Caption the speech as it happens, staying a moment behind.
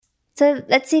So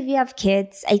let's say if you have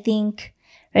kids, I think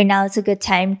right now is a good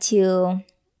time to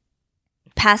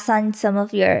pass on some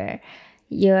of your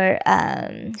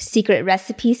secret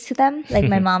recipes to them, like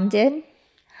my mom did.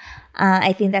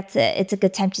 I think it's a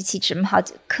good time to teach them how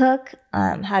to cook,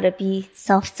 how to be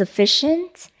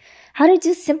self-sufficient, how to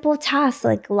do simple tasks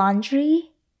like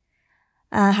laundry,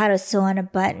 how to sew on a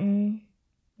button,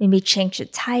 maybe change a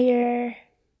tire.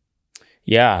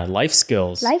 Yeah, life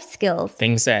skills. Life skills.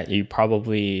 Things that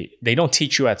they don't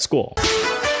teach you at school.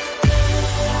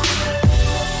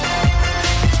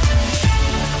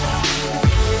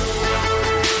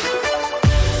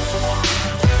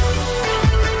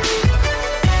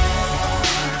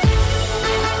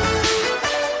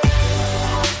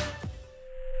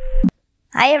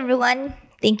 Hi, everyone.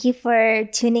 Thank you for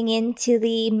tuning in to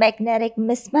the Magnetic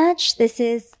Mismatch. This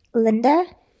is Linda.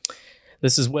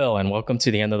 This is Will, and welcome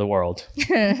to the end of the world.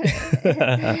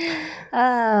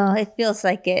 Oh, it feels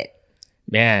like it.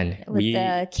 Man, With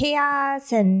the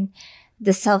chaos and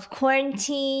the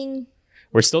self-quarantine.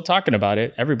 We're still talking about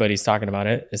it. Everybody's talking about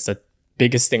it. It's the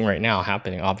biggest thing right now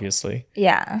happening, obviously.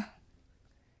 Yeah.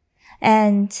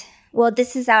 And, well,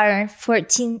 this is our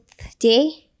 14th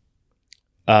day.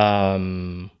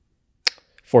 14th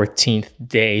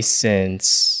day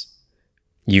since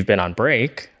you've been on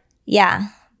break. Yeah,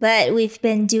 but we've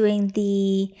been doing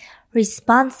the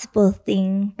responsible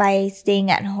thing by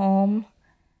staying at home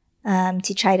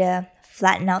to try to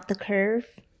flatten out the curve,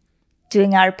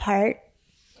 doing our part.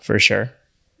 For sure.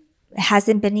 It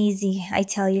hasn't been easy, I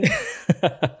tell you.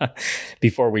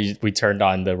 Before we turned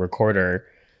on the recorder,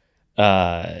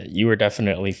 you were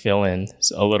definitely feeling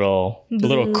a little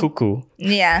cuckoo.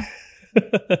 Yeah.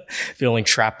 Feeling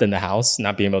trapped in the house,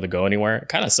 not being able to go anywhere. It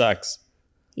kind of sucks.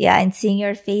 Yeah, and seeing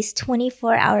your face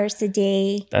 24 hours a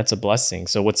day. That's a blessing.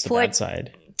 So what's the bad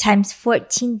side? Times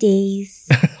 14 days.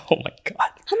 Oh my God.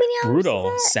 How many hours?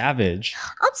 Brutal, savage.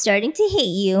 I'm starting to hate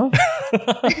you.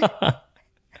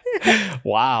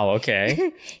 Wow,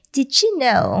 okay. Did you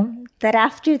know that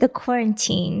after the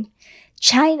quarantine,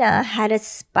 China had a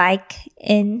spike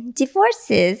in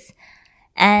divorces?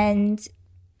 And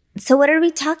so what are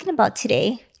we talking about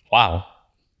today? Wow.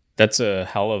 That's a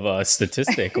hell of a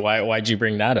statistic. Why'd you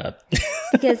bring that up?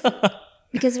 Because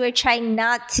we're trying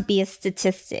not to be a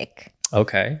statistic.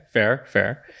 Okay,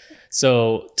 fair.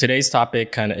 So today's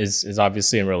topic kind of is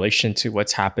obviously in relation to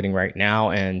what's happening right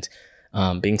now and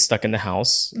being stuck in the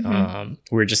house. We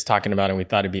were just talking about it and we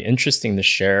thought it'd be interesting to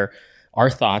share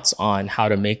our thoughts on how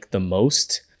to make the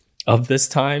most of this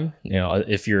time. You know,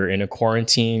 if you're in a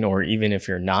quarantine or even if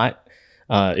you're not,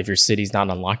 if your city's not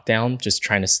on lockdown, just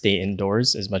trying to stay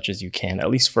indoors as much as you can, at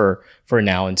least for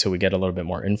now until we get a little bit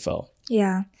more info.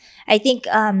 Yeah. I think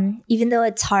even though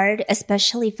it's hard,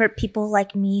 especially for people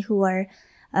like me who are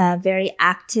very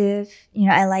active, you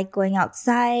know, I like going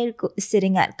outside,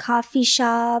 sitting at coffee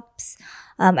shops.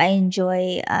 I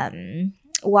enjoy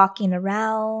walking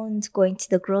around, going to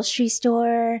the grocery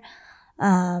store,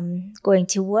 going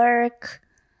to work.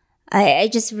 I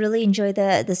just really enjoy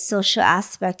the social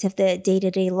aspect of the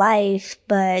day-to-day life.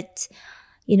 But,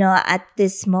 you know, at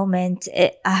this moment,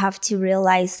 I have to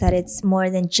realize that it's more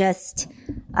than just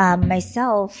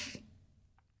myself.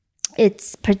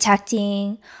 It's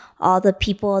protecting all the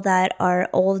people that are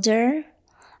older,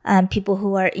 people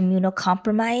who are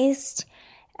immunocompromised,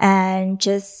 and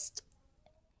just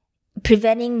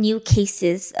preventing new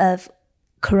cases of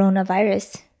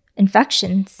coronavirus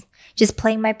infections. Just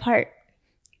playing my part.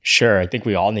 Sure. I think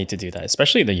we all need to do that,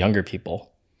 especially the younger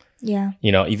people. Yeah.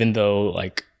 You know, even though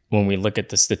like when we look at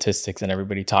the statistics and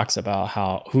everybody talks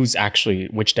about which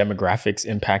demographics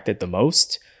impacted the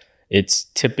most, it's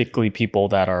typically people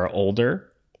that are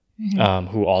older,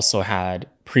 who also had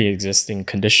pre-existing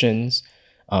conditions,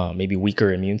 maybe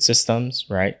weaker immune systems,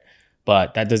 right?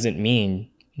 But that doesn't mean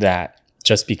that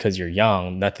just because you're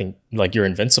young, you're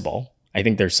invincible. I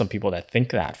think there's some people that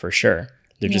think that for sure.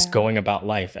 They're just going about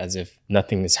life as if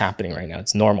nothing is happening right now.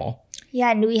 It's normal.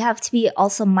 Yeah, and we have to be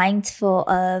also mindful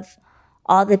of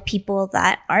all the people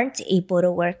that aren't able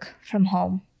to work from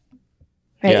home,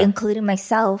 right? Yeah. Including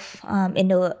myself.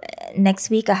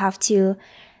 Next week, I have to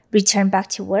return back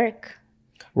to work.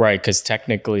 Right, because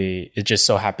technically, it just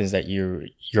so happens that you're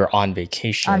on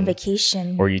vacation. On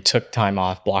vacation. Or you took time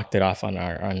off, blocked it off on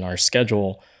our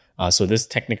schedule. So this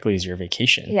technically is your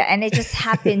vacation. Yeah, and it just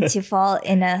happened to fall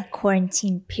in a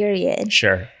quarantine period.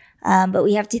 Sure. But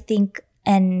we have to think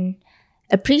and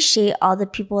appreciate all the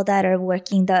people that are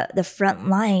working the front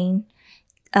line.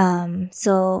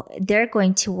 So they're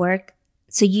going to work.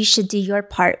 So you should do your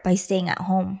part by staying at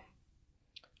home.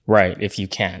 Right, if you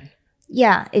can.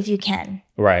 Yeah, if you can.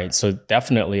 Right. So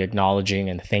definitely acknowledging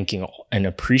and thanking and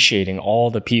appreciating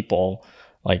all the people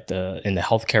like in the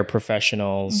healthcare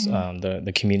professionals,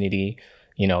 the community,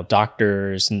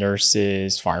 doctors,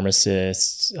 nurses,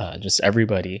 pharmacists, just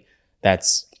everybody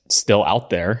that's still out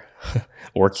there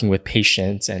working with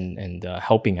patients and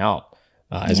helping out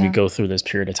as we go through this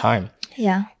period of time.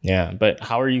 Yeah. Yeah. But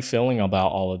how are you feeling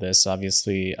about all of this?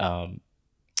 Obviously,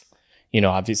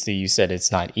 obviously you said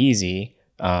it's not easy.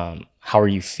 How are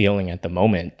you feeling at the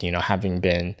moment, having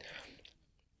been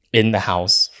in the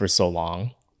house for so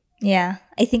long? Yeah,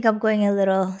 I think I'm going a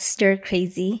little stir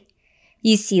crazy.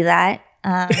 You see that.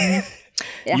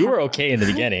 You were okay in the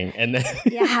beginning. And then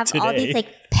I have all these like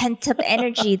pent up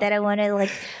energy that I want to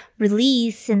like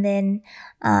release. And then,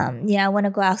 I want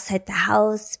to go outside the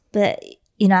house, but,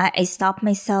 I stop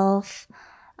myself.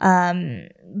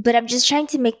 But I'm just trying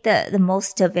to make the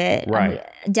most of it. Right.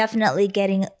 I'm definitely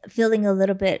feeling a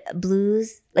little bit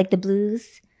blues, like the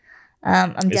blues.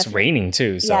 It's raining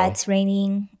too. So. Yeah, it's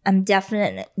raining. I'm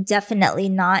definitely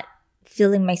not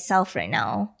feeling myself right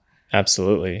now.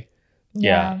 Absolutely.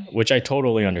 Yeah. Which I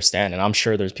totally understand. And I'm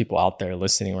sure there's people out there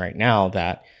listening right now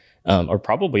that are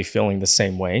probably feeling the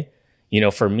same way.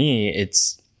 For me,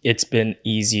 it's been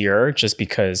easier just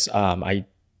because I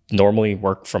normally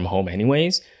work from home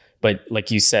anyways. But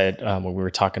like you said, when we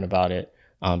were talking about it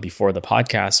before the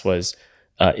podcast was,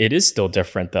 it is still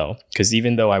different though, because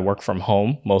even though I work from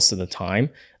home most of the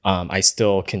time, I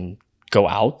still can go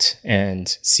out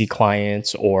and see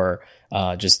clients or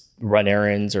just run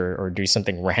errands or do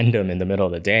something random in the middle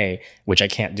of the day, which I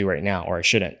can't do right now or I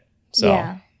shouldn't.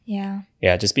 So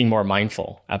yeah, just being more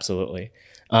mindful. Absolutely.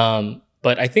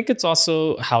 But I think it's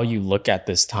also how you look at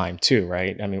this time too,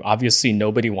 right? I mean, obviously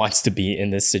nobody wants to be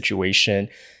in this situation.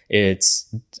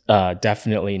 It's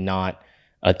definitely not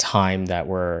a time that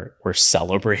we're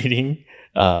celebrating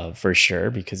for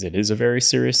sure, because it is a very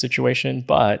serious situation.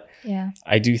 But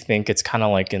I do think it's kind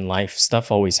of like in life,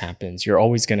 stuff always happens. You're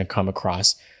always going to come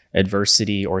across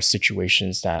adversity or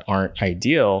situations that aren't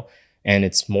ideal. And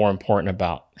it's more important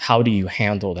about how do you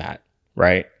handle that,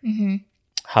 right? Mm-hmm.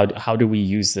 How do we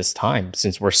use this time?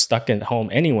 Since we're stuck at home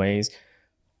anyways,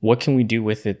 what can we do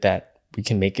with it that we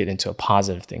can make it into a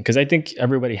positive thing? Because I think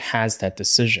everybody has that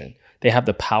decision. They have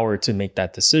the power to make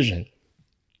that decision.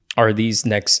 Are these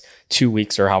next 2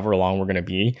 weeks or however long we're going to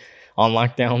be on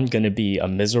lockdown going to be a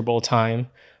miserable time?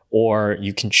 Or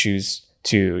you can choose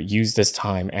to use this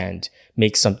time and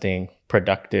make something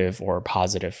productive or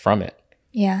positive from it.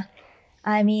 Yeah.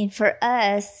 I mean, for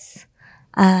us,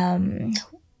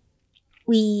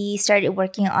 we started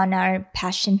working on our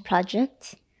passion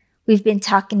project. We've been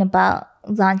talking about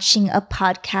launching a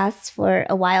podcast for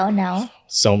a while now.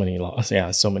 So many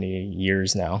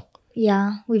years now.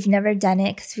 Yeah, we've never done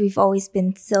it because we've always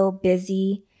been so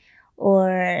busy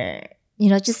or,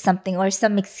 just something or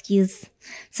some excuse.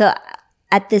 So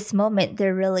at this moment,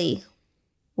 there really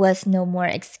was no more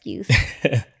excuse,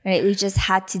 right? We just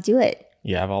had to do it.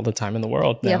 You have all the time in the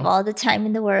world now. You have all the time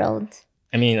in the world.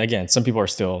 I mean, again, some people are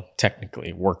still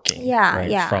technically working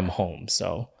from home.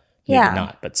 So maybe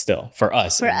not, but still for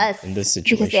us in this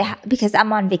situation. Because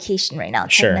I'm on vacation right now,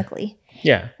 technically.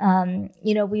 Yeah.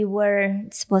 We were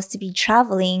supposed to be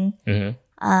traveling,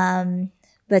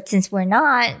 but since we're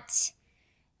not,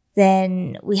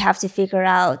 then we have to figure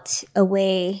out a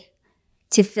way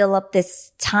to fill up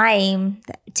this time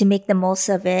to make the most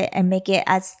of it and make it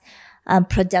as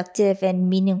productive and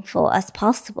meaningful as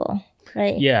possible.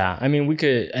 Right. Yeah. I mean, we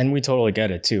could, and we totally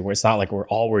get it too, where it's not like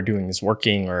we're doing is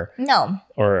working or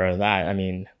that. I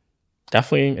mean,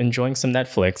 definitely enjoying some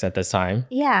Netflix at this time.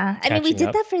 Yeah. I mean, we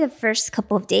did that for the first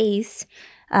couple of days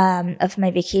of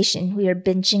my vacation. We were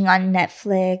binging on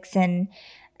Netflix and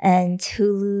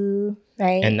Hulu,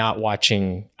 right? And not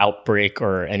watching Outbreak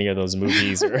or any of those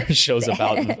movies or shows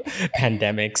about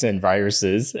pandemics and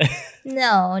viruses.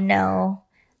 No.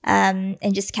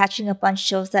 And just catching up on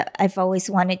shows that I've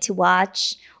always wanted to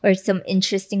watch or some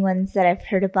interesting ones that I've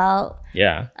heard about.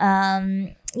 Yeah.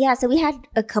 So we had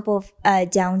a couple of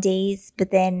down days,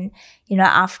 but then,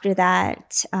 after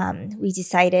that, we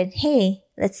decided, hey,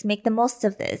 let's make the most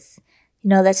of this.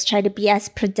 Let's try to be as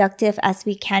productive as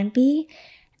we can be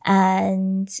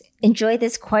and enjoy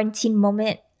this quarantine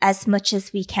moment as much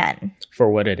as we can.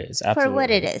 For what it is. Absolutely. For what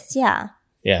it is. Yeah.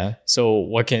 Yeah. So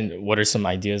what are some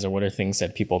ideas or what are things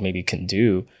that people maybe can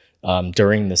do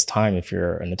during this time if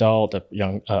you're an adult,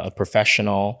 a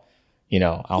professional,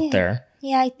 out there?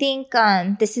 Yeah, I think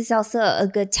this is also a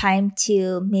good time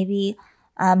to maybe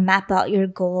map out your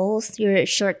goals, your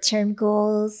short-term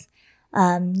goals,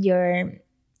 your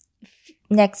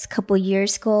next couple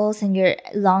years goals and your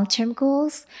long-term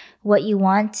goals, what you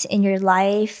want in your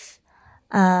life,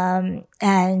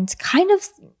 and kind of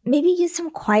maybe use some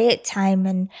quiet time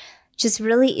and just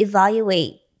really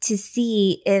evaluate to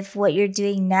see if what you're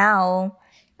doing now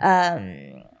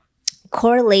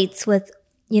correlates with,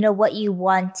 what you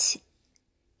want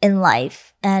in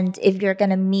life, and if you're going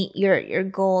to meet your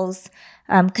goals,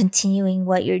 continuing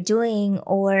what you're doing,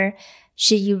 or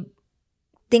should you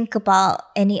think about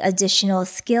any additional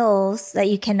skills that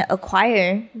you can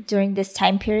acquire during this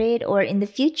time period or in the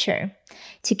future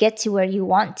to get to where you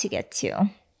want to get to.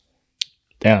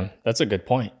 Damn, that's a good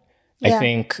point. Yeah. I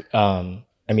think,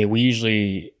 we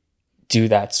usually do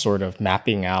that sort of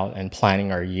mapping out and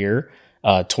planning our year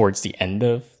towards the end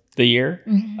of the year.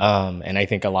 Mm-hmm. And I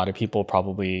think a lot of people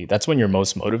probably, that's when you're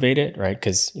most motivated, right?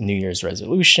 Because New Year's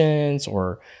resolutions,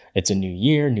 or it's a new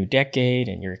year, new decade,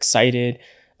 and you're excited.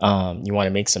 You want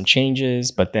to make some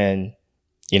changes, but then,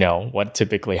 what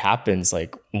typically happens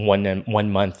like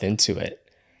one month into it,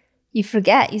 you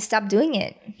forget, you stop doing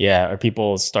it. Yeah. Or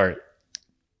people start,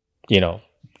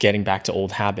 getting back to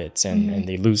old habits and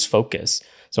they lose focus.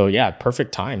 So yeah,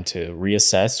 perfect time to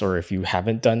reassess. Or if you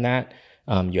haven't done that,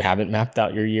 you haven't mapped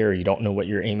out your year, you don't know what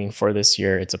you're aiming for this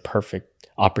year, it's a perfect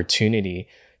opportunity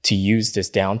to use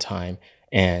this downtime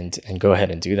and go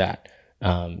ahead and do that.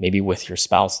 Maybe with your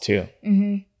spouse too.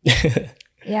 Mm-hmm.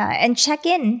 Yeah. And check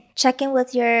in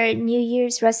with your New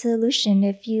Year's resolution.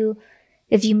 If you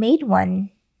made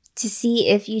one, to see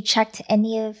if you checked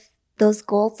any of those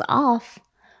goals off,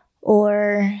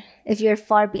 or if you're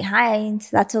far behind,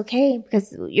 that's okay,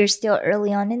 because you're still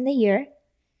early on in the year.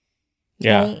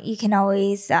 Yeah. Right? You can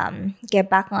always get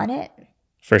back on it.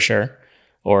 For sure.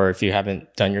 Or if you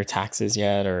haven't done your taxes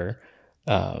yet, or,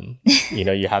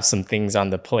 you have some things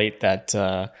on the plate that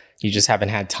you just haven't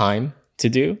had time to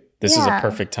do, this is a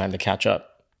perfect time to catch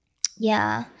up.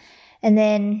 Yeah. And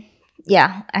then,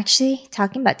 actually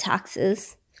talking about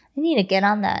taxes, I need to get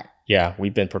on that. Yeah,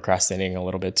 we've been procrastinating a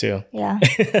little bit too. Yeah.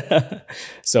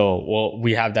 So,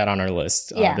 we have that on our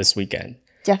list this weekend.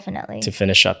 Definitely. To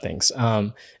finish up things.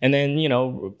 And then,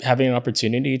 having an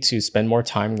opportunity to spend more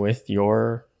time with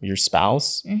your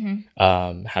spouse,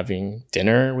 having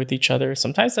dinner with each other.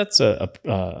 Sometimes that's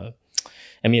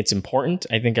it's important.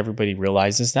 I think everybody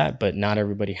realizes that, but not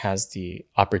everybody has the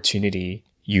opportunity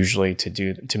usually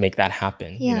to make that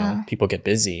happen. Yeah. People get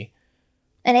busy.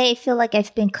 And I feel like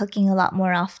I've been cooking a lot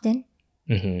more often.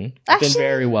 Mm-hmm. I've been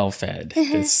very well fed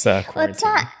this quarantine. Well, it's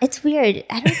not. It's weird.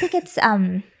 I don't think it's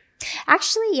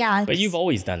actually, yeah. But you've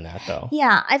always done that though.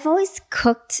 Yeah, I've always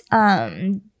cooked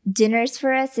dinners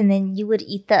for us, and then you would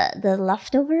eat the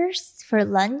leftovers for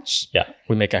lunch. Yeah,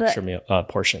 we make extra meal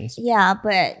portions. Yeah,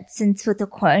 but since with the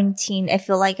quarantine, I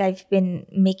feel like I've been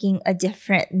making a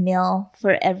different meal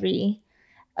for every,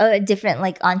 a different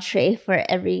like entree for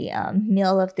every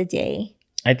meal of the day.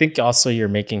 I think also you're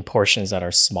making portions that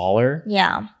are smaller.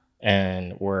 Yeah.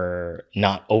 And we're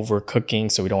not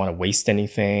overcooking, so we don't want to waste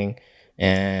anything.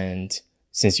 And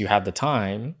since you have the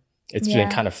time, it's been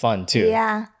kind of fun too.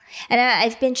 Yeah. And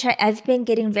I've been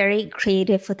getting very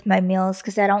creative with my meals,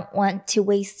 because I don't want to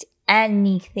waste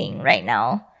anything right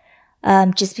now.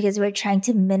 Just because we're trying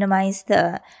to minimize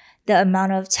the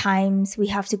amount of times we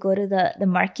have to go to the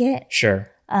market.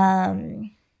 Sure.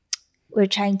 We're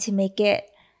trying to make it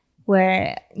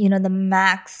where, the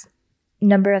max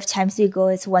number of times we go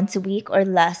is once a week or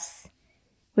less.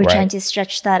 We're trying to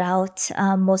stretch that out.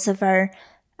 Most of our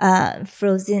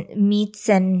frozen meats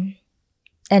and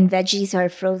veggies are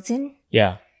frozen.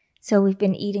 Yeah. So we've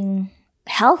been eating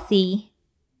healthy,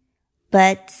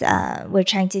 but we're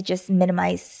trying to just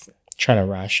minimize. Trying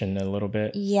to ration a little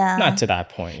bit. Yeah. Not to that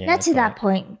point. Yeah, Not to that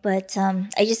point, but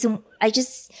I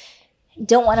just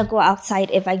don't want to go outside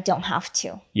if I don't have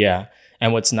to. Yeah.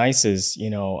 And what's nice is,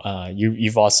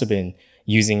 you've also been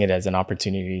using it as an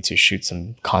opportunity to shoot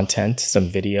some content, some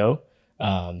video,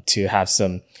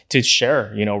 to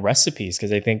share, recipes.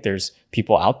 Because I think there's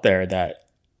people out there that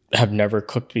have never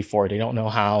cooked before. They don't know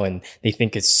how, and they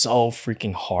think it's so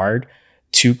freaking hard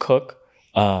to cook.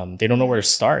 They don't know where to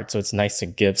start. So it's nice to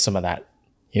give some of that,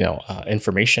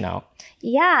 information out.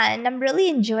 Yeah. And I'm really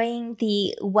enjoying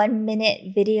the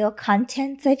 1-minute video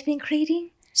contents I've been creating.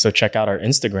 So check out our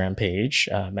Instagram page,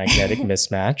 Magnetic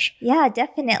Mismatch. Yeah,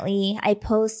 definitely. I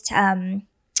post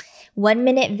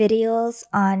 1-minute videos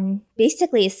on,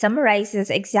 basically it summarizes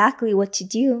exactly what to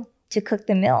do to cook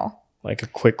the meal. Like a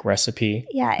quick recipe.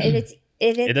 Yeah,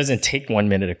 it doesn't take 1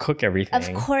 minute to cook everything.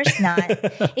 Of course not.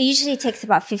 It usually takes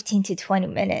about 15 to 20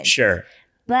 minutes. Sure.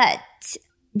 But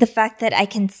the fact that I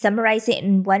can summarize it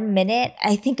in 1 minute,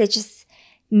 I think it just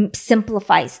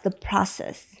simplifies the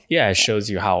process. Yeah, it shows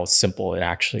you how simple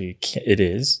it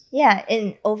is. Yeah,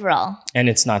 in overall. And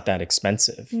it's not that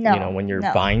expensive. No, you know, when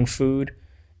you're buying food,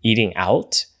 eating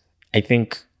out, I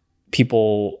think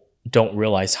people don't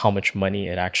realize how much money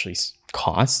it actually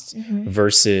costs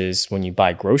versus when you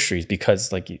buy groceries,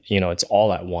 because like, you know, it's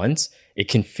all at once. It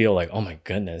can feel like, oh my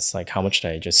goodness, like how much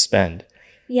did I just spend?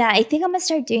 Yeah, I think I'm gonna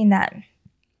start doing that.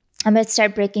 I'm gonna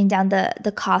start breaking down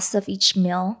the cost of each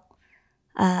meal.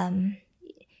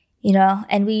 You know,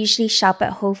 and we usually shop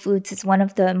at Whole Foods. It's one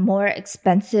of the more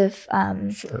expensive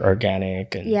for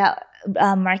organic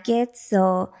and markets.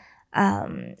 So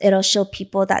it'll show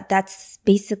people that that's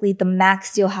basically the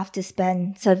max you'll have to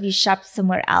spend. So if you shop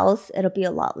somewhere else, it'll be a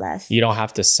lot less. You don't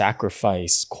have to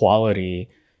sacrifice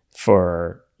quality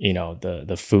for, you know,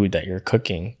 the food that you're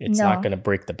cooking. It's not going to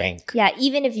break the bank. Yeah,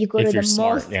 even if you go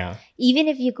to even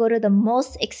if you go to the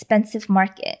most expensive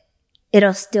market,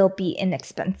 it'll still be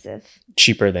inexpensive.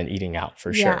 Cheaper than eating out,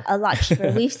 for sure. Yeah, a lot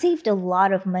cheaper. We've saved a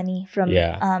lot of money from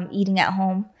eating at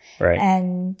home. Right.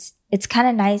 And it's kind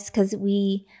of nice because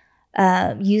we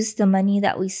use the money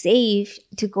that we save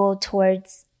to go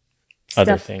towards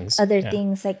other things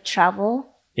like travel.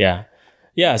 Yeah.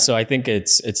 Yeah. So I think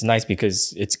it's nice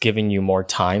because it's giving you more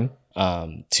time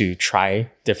to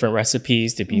try different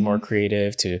recipes, to be more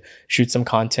creative, to shoot some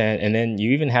content. And then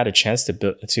you even had a chance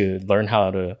to learn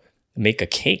how to make a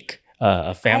cake,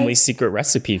 a family secret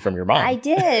recipe from your mom. I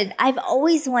did. I've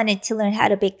always wanted to learn how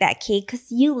to bake that cake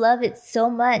because you love it so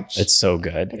much. It's so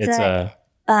good. It's a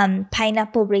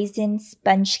pineapple raisin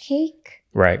sponge cake.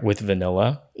 Right, with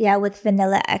vanilla. Yeah, with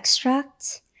vanilla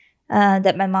extract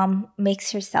that my mom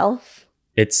makes herself.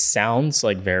 It sounds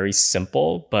like very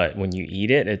simple, but when you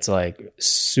eat it, it's like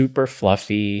super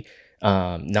fluffy,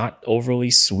 not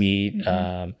overly sweet.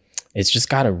 It's just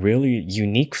got a really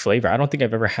unique flavor. I don't think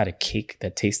I've ever had a cake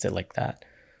that tasted like that.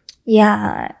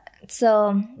 Yeah.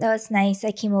 So that was nice.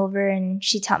 I came over and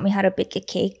she taught me how to bake a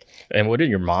cake. And what did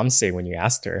your mom say when you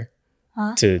asked her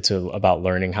to about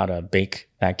learning how to bake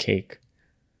that cake?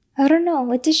 I don't know.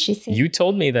 What did she say? You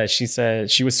told me that she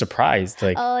said she was surprised.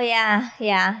 Like, oh, yeah.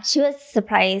 Yeah. She was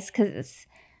surprised because,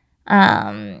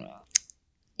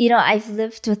 you know, I've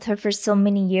lived with her for so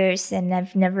many years and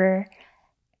I've never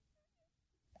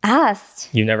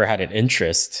asked. You never had an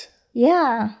interest.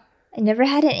 Yeah, I never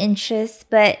had an interest,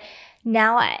 but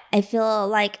now I feel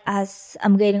like as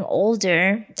I'm getting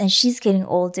older and she's getting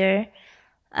older,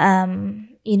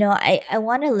 you know, I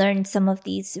want to learn some of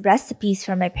these recipes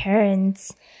from my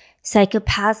parents so I could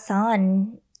pass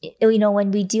on, you know,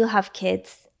 when we do have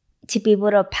kids, to be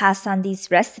able to pass on these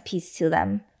recipes to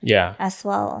them. Yeah. As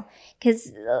well.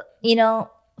 Because, you know,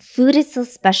 food is so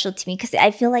special to me because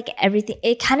I feel like everything,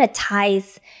 it kind of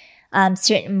ties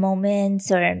certain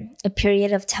moments or a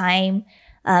period of time,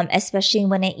 especially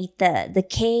when I eat the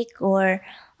cake or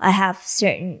I have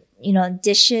certain, you know,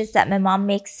 dishes that my mom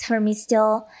makes for me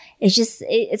still. It's just,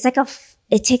 it's like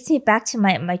it takes me back to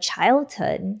my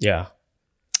childhood. Yeah.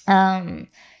 And,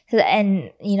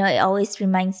 you know, it always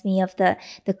reminds me of the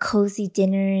cozy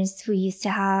dinners we used to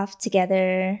have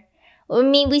together. I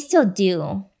mean, we still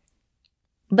do.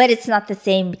 But it's not the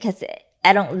same because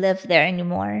I don't live there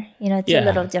anymore. You know, it's a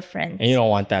little different. And you don't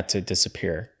want that to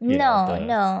disappear.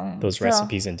 No. Those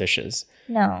recipes and dishes.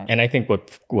 No. And I think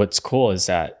what's cool is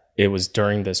that it was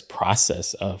during this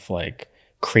process of like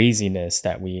craziness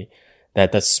that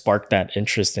that sparked that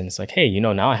interest. And it's like, hey, you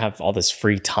know, now I have all this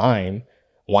free time.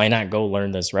 Why not go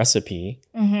learn this recipe?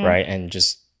 Right. And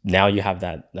just now you have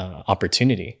that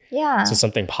opportunity. Yeah. So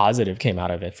something positive came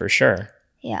out of it for sure.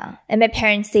 Yeah. And my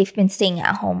parents, they've been staying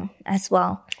at home as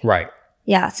well. Right.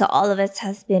 Yeah. So all of us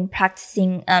has been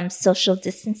practicing social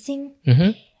distancing.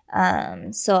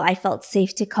 So I felt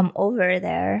safe to come over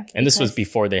there. And this was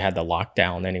before they had the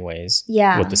lockdown anyways.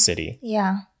 Yeah. With the city.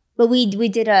 Yeah. But we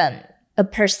did a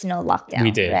personal lockdown.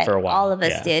 We did for a while. All of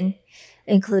us did,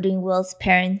 including Will's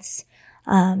parents.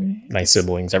 My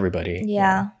siblings, everybody.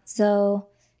 Yeah. So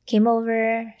came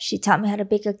over. She taught me how to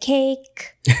bake a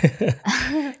cake.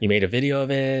 You made a video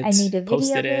of it. I made a video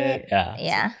posted of it. Yeah.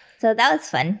 Yeah. So that was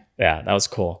fun. Yeah, that was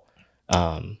cool.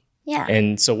 Yeah.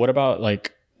 And so what about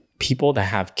like people that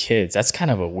have kids? That's kind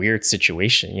of a weird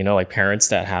situation, you know, like parents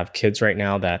that have kids right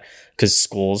now that because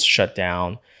schools shut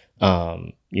down,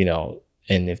 you know,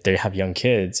 and if they have young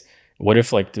kids, what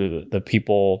if like the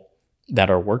people that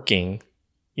are working,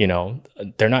 you know,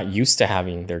 they're not used to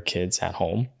having their kids at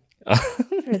home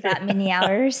for that many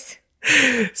hours.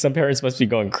 Some parents must be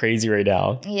going crazy right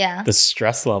now. Yeah. The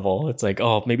stress level. It's like,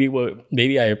 oh,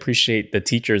 maybe I appreciate the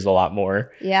teachers a lot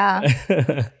more. Yeah.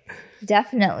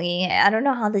 Definitely. I don't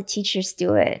know how the teachers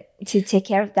do it to take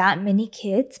care of that many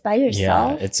kids by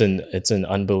yourself. Yeah, it's an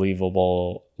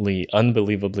unbelievably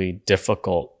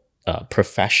difficult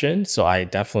profession. So I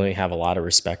definitely have a lot of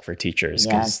respect for teachers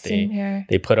Yeah, because same here.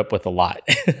 they put up with a lot.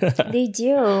 They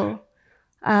do.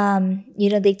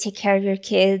 They take care of your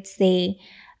kids. They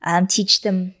teach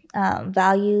them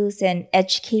values and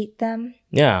educate them.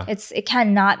 Yeah. It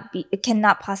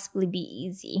cannot possibly be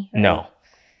easy. Right? No,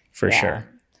 for Yeah. sure.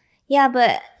 Yeah,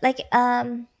 but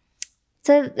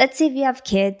so let's say if you have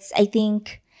kids, I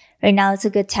think right now it's a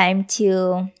good time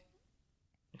to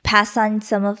pass on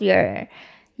some of your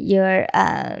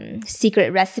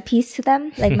secret recipes to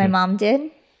them, like my mom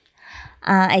did.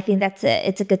 I think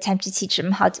it's a good time to teach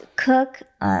them how to cook,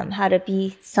 how to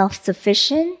be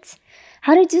self-sufficient,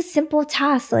 how to do simple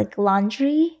tasks like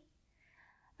laundry,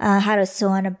 how to sew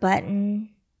on a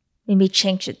button, maybe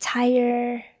change a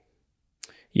tire.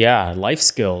 Yeah, life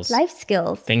skills. Life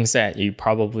skills. Things that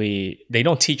they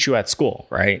don't teach you at school,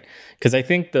 right? Because I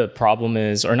think the problem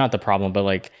is, or not the problem, but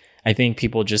like, I think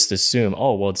people just assume,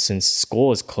 oh, well, since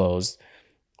school is closed,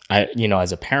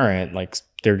 as a parent, like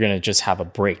they're going to just have a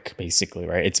break basically,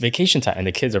 right? It's vacation time. And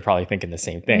the kids are probably thinking the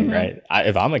same thing, right?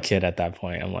 If I'm a kid at that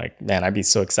point, I'm like, man, I'd be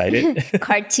so excited.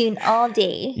 Cartoon all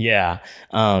day. Yeah.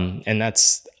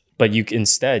 But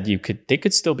they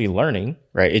could still be learning,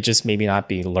 right? It just maybe not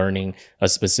be learning a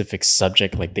specific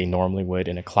subject like they normally would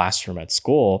in a classroom at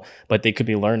school, but they could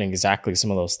be learning exactly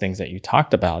some of those things that you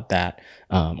talked about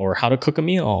or how to cook a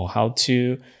meal, how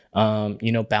to,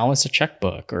 balance a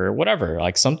checkbook or whatever,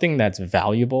 like something that's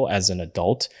valuable as an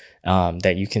adult,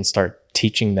 that you can start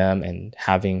teaching them and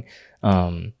having,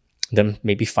 them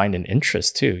maybe find an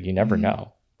interest too. You never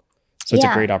know. So it's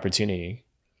a great opportunity.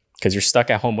 Because you're stuck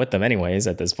at home with them anyways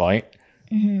at this point.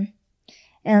 Mm-hmm.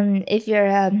 And if you're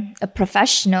a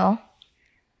professional,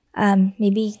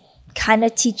 maybe kind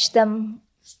of teach them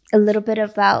a little bit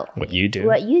about what you do.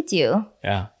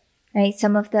 Yeah. Right?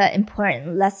 Some of the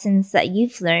important lessons that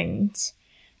you've learned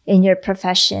in your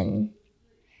profession.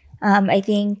 I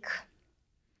think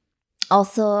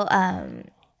also, I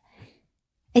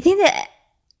think that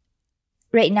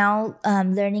right now,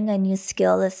 learning a new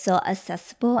skill is so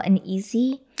accessible and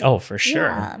easy. Oh, for sure.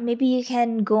 Yeah, maybe you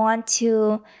can go on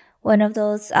to one of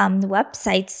those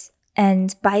websites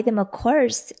and buy them a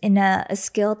course in a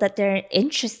skill that they're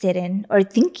interested in or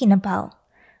thinking about,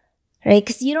 right?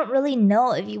 Because you don't really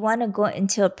know if you want to go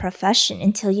into a profession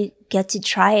until you get to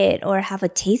try it or have a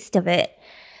taste of it.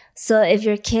 So if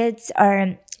your kids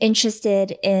are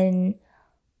interested in,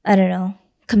 I don't know,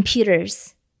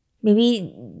 computers,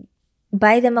 maybe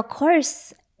buy them a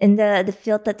course in the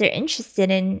field that they're interested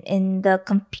in the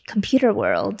computer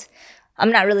world.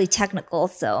 I'm not really technical,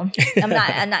 so I'm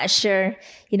not sure,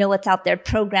 what's out there,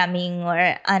 programming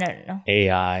or I don't know.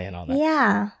 AI and all that.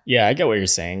 Yeah. Yeah, I get what you're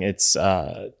saying. It's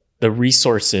the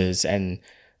resources and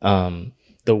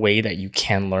the way that you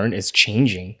can learn is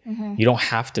changing. Mm-hmm. You don't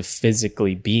have to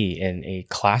physically be in a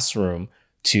classroom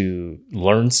to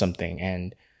learn something.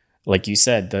 And like you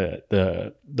said,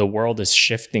 the world is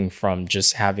shifting from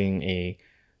just having a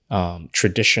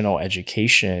traditional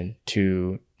education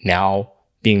to now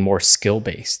being more skill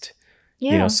based.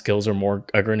 Yeah. Skills are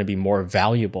going to be more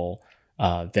valuable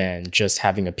than just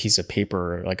having a piece of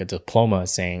paper like a diploma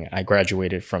saying I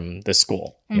graduated from this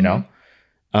school.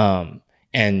 Mm-hmm.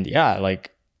 And yeah,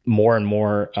 like more and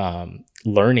more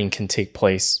learning can take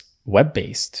place web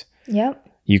based. Yep.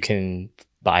 You can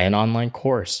buy an online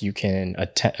course. You can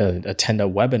attend a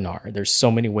webinar. There's so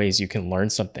many ways you can learn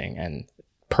something, and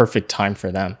perfect time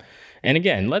for them. And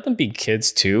again, let them be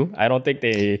kids too. I don't think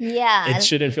it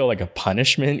shouldn't feel like a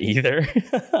punishment either.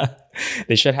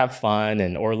 They should have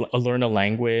fun or learn a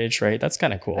language, right? That's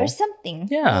kind of cool. Or something.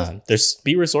 Yeah.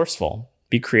 Be resourceful,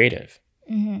 be creative.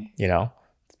 Mm-hmm.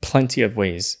 Plenty of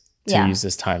ways to use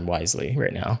this time wisely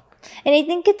right now. And I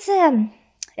think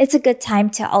it's a good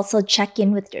time to also check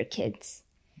in with your kids.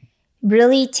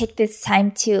 Really take this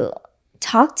time to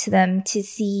talk to them to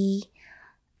see,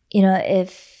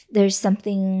 if there's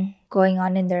something going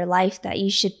on in their life that you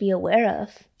should be aware of.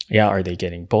 Yeah. Are they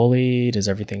getting bullied? Is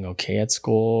everything okay at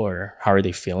school? Or how are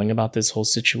they feeling about this whole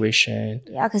situation?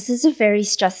 Yeah, because it's a very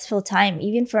stressful time,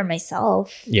 even for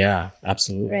myself. Yeah,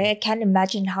 absolutely. Right? I can't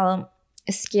imagine how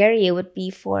scary it would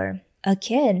be for a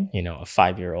kid. A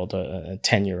 5-year-old, a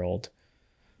 10-year-old.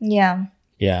 Yeah.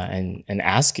 Yeah. And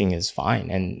asking is fine.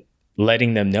 And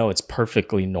letting them know it's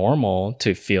perfectly normal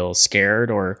to feel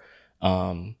scared or,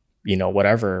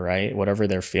 whatever, right? Whatever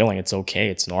they're feeling, it's okay.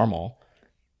 It's normal.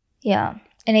 Yeah.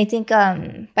 And I think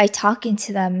by talking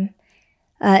to them,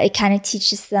 it kind of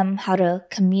teaches them how to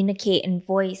communicate and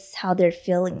voice how they're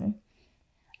feeling.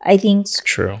 I think, It's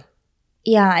true.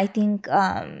 I think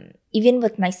even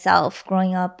with myself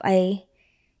growing up,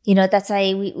 that's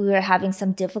why we were having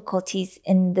some difficulties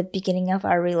in the beginning of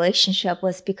our relationship,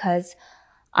 was because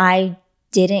I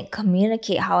didn't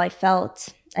communicate how I felt.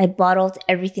 I bottled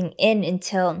everything in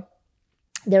until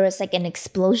there was like an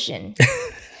explosion,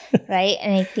 right?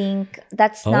 And I think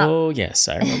that's not. Oh, yes,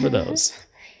 I remember those.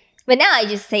 But now I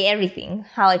just say everything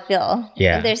how I feel.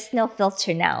 Yeah. There's no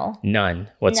filter now. None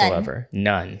whatsoever.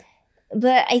 None.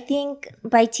 But I think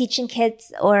by teaching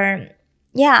kids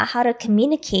how to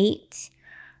communicate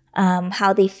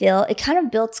how they feel, it kind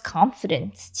of builds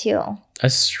confidence too.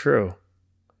 That's true.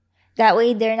 That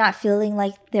way they're not feeling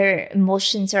like their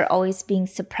emotions are always being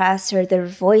suppressed or their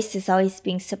voice is always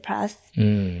being suppressed.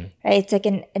 Right? It's like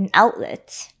an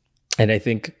outlet. And I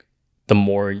think the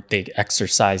more they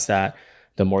exercise that,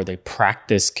 the more they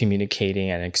practice communicating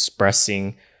and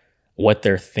expressing what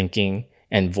they're thinking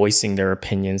and voicing their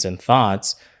opinions and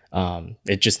thoughts,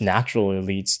 it just naturally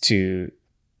leads to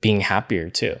being happier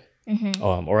too.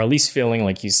 Or at least feeling,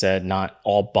 like you said, not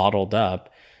all bottled up.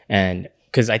 And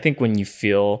because I think when you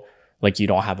feel like you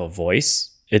don't have a voice,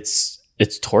 it's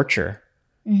torture.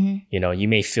 You know, you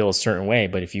may feel a certain way,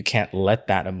 but if you can't let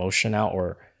that emotion out,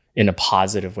 or in a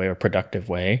positive way or productive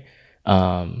way,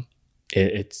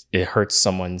 it hurts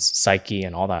someone's psyche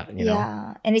and all that, you know?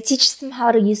 Yeah. And it teaches them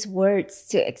how to use words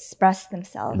to express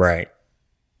themselves. Right.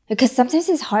 Because sometimes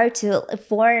it's hard to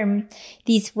form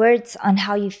these words on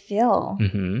how you feel.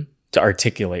 To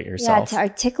articulate yourself. Yeah, to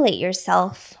articulate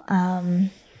yourself.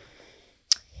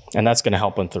 And that's going to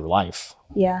help them through life.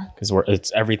 Yeah. Because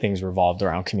everything's revolved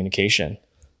around communication.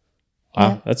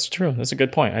 Wow, that's true. That's a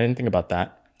good point. I didn't think about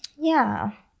that.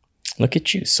 Yeah. Look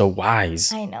at you, so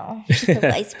wise. I know. She's a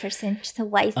wise person. She's a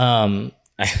wise I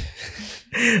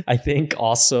think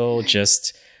also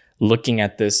just looking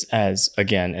at this as,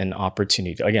 again, an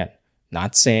opportunity. Again,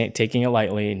 not taking it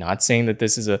lightly, not saying that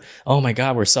this is oh my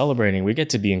God, we're celebrating, we get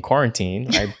to be in quarantine,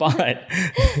 right? But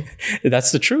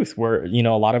that's the truth. A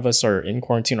lot of us are in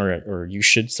quarantine, or you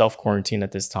should self-quarantine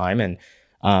at this time. And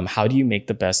how do you make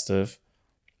the best of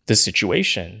the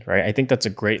situation, right? I think that's a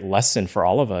great lesson for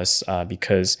all of us,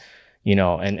 because,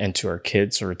 and to our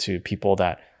kids or to people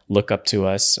that look up to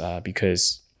us,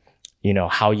 because,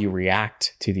 how you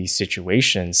react to these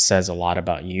situations says a lot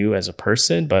about you as a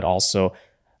person, but also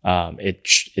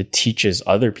it teaches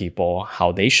other people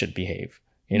how they should behave,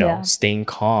 staying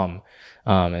calm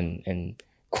and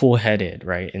cool-headed,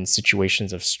 right? In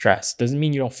situations of stress. Doesn't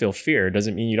mean you don't feel fear.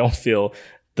 Doesn't mean you don't feel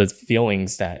the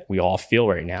feelings that we all feel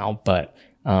right now, but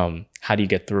how do you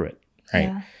get through it,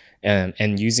 right? Yeah.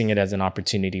 And using it as an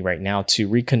opportunity right now to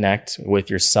reconnect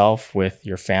with yourself, with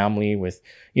your family, with,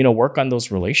 work on those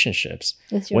relationships.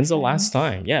 When's the last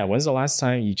time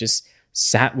you just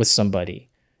sat with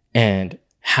somebody and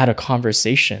had a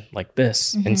conversation like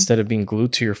this, instead of being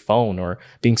glued to your phone or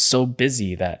being so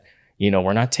busy that,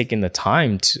 we're not taking the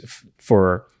time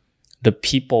for the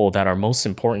people that are most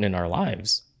important in our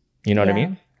lives. You know what I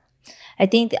mean? I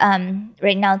think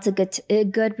right now it's a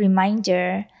good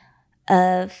reminder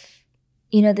of,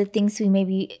 the things we may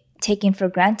be taking for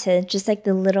granted, just like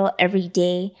the little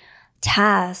everyday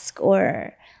task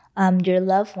or your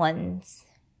loved ones.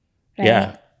 Right?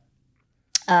 Yeah.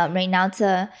 Right now it's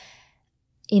a,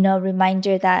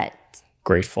 reminder that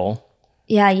grateful.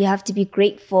 Yeah, you have to be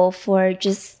grateful for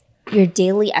just your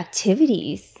daily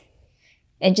activities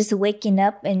and just waking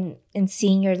up and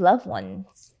seeing your loved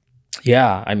ones.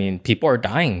 Yeah, I mean, people are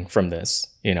dying from this,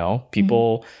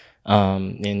 people,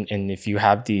 and if you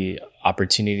have the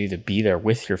opportunity to be there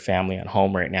with your family at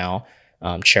home right now,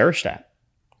 cherish that.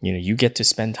 You get to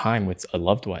spend time with a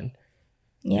loved one.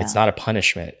 Yeah. It's not a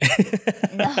punishment.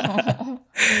 No.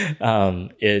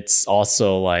 It's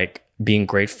also like being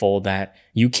grateful that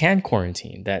you can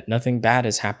quarantine, that nothing bad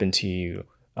has happened to you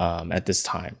at this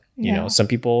time. Some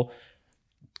people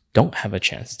don't have a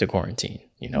chance to quarantine.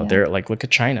 They're like, look at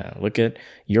China, look at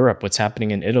Europe, what's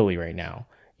happening in Italy right now.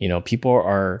 People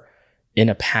are in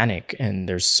a panic and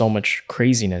there's so much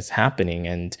craziness happening,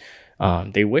 and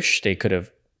they wish they could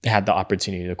have had the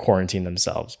opportunity to quarantine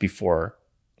themselves before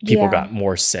people got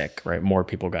more sick, right? More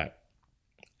people got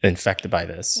infected by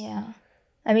this. Yeah.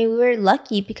 I mean, we were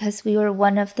lucky because we were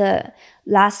one of the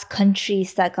last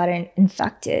countries that got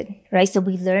infected, right? So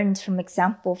we learned from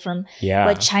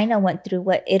what China went through,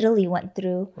 what Italy went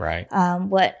through, right?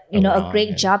 What a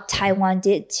great job Taiwan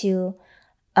did to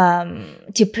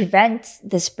prevent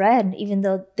the spread, even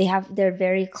though they're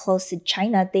very close to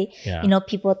China.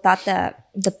 People thought that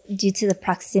due to the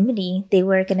proximity, they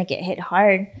were going to get hit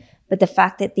hard, but the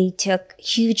fact that they took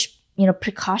huge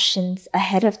precautions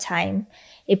ahead of time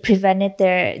it prevented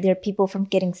their people from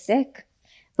getting sick.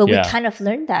 But we Yeah. kind of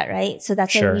learned that, right? So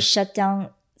that's why Sure. we shut down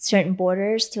certain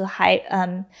borders to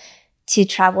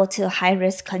travel to high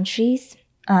risk countries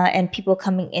and people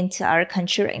coming into our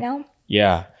country right now.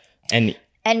 Yeah.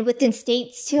 And within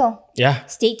states too, Yeah.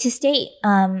 state to state.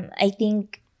 I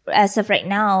think as of right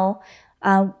now,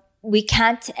 we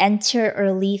can't enter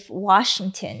or leave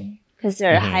Washington because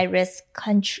they're a high risk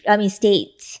country. I mean,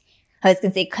 states. I was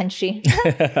going to say country.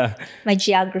 My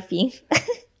geography.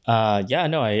 Yeah,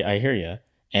 no, I hear you.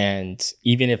 And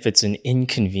even if it's an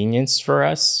inconvenience for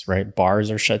us, right? Bars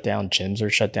are shut down, gyms are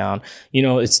shut down. You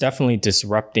know, it's definitely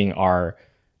disrupting our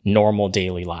normal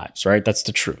daily lives, right? That's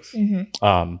the truth.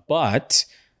 But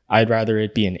I'd rather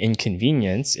it be an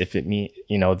inconvenience if it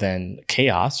than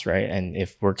chaos, right? And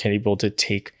if we're able to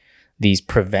take these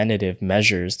preventative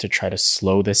measures to try to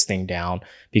slow this thing down,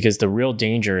 because the real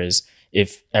danger is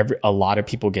if a lot of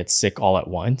people get sick all at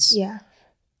once. Yeah.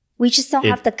 We just don't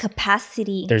have the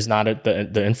capacity. There's not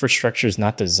the infrastructure is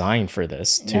not designed for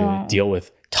this to deal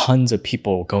with tons of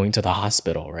people going to the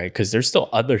hospital, right? Because there's still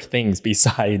other things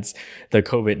besides the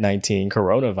COVID-19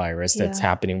 coronavirus that's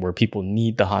happening where people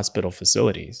need the hospital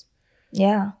facilities.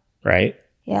 Yeah. Right?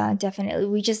 Yeah, definitely.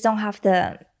 We just don't have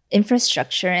the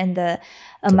infrastructure and the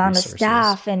amount of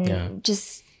staff and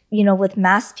just, with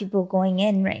mass people going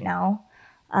in right now.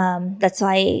 That's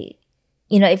why,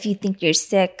 if you think you're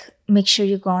sick, make sure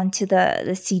you go onto the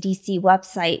CDC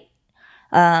website,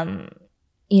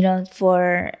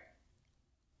 for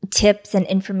tips and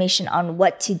information on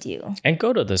what to do. And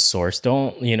go to the source.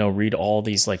 Don't, read all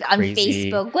these like on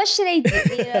crazy... Facebook. What should I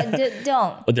do?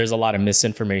 Don't. But there's a lot of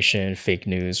misinformation, fake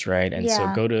news, right? And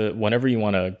so go to, whenever you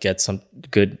want to get some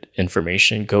good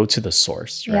information, go to the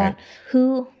source, right?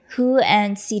 Yeah. Who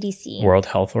and CDC? World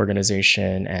Health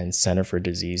Organization and Center for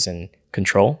Disease and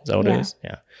Control. Is that what it is?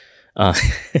 Yeah. I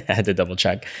had to double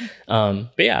check. But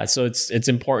yeah, so it's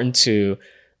important to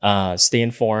stay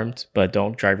informed, but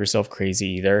don't drive yourself crazy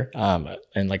either.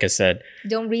 And like I said,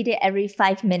 don't read it every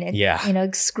 5 minutes.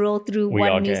 Yeah. Scroll through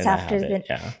one news after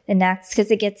the next,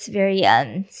 because it gets very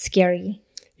scary.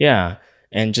 Yeah.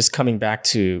 And just coming back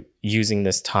to using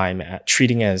this time,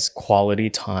 treating as quality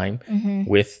time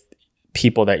with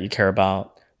people that you care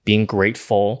about, being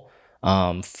grateful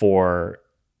for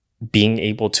being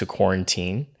able to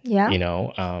quarantine,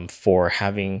 for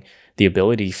having the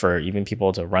ability for even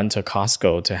people to run to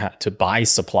Costco to buy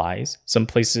supplies. Some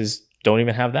places don't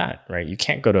even have that, right? You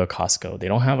can't go to a Costco. They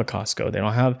don't have a Costco. They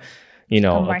don't have,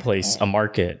 a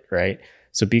market, right?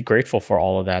 So be grateful for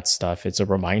all of that stuff. It's a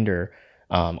reminder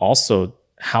also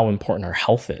how important our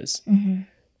health is,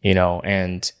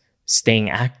 and staying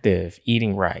active,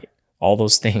 eating right, all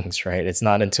those things, right? It's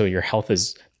not until your health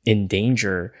is in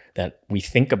danger that we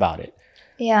think about it.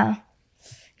 Yeah.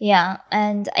 Yeah.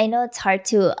 And I know it's hard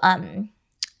to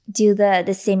do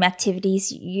the same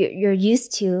activities you're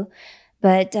used to,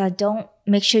 but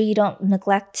make sure you don't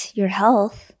neglect your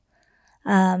health.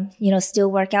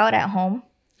 Still work out at home.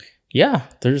 Yeah.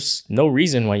 There's no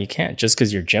reason why you can't, just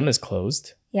because your gym is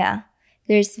closed. Yeah.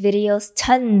 There's videos,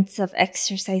 tons of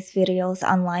exercise videos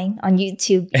online on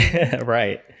YouTube.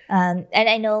 Right. And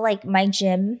I know like my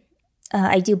gym,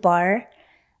 I do bar.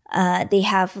 They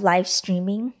have live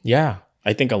streaming. Yeah.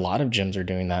 I think a lot of gyms are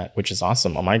doing that, which is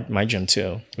awesome. On my gym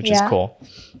too, which is cool.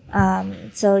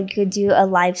 So you could do a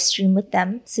live stream with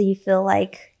them. So you feel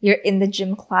like you're in the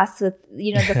gym class with,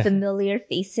 the familiar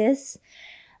faces.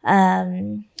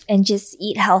 And just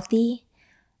eat healthy.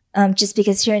 Just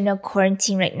because you're in a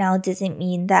quarantine right now doesn't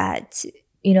mean that,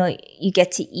 you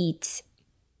get to eat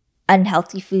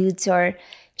unhealthy foods or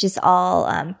just all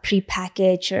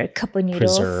prepackaged or cup of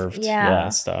noodles. Preserved,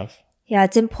 stuff. Yeah,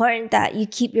 it's important that you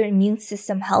keep your immune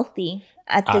system healthy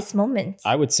at this moment.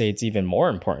 I would say it's even more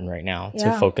important right now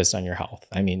to focus on your health.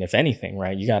 I mean, if anything,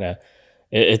 right,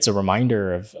 it's a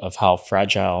reminder of how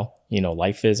fragile,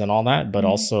 life is and all that. But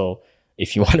also,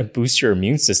 if you want to boost your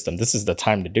immune system, this is the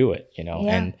time to do it,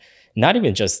 and not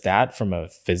even just that from a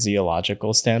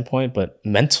physiological standpoint, but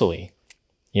mentally,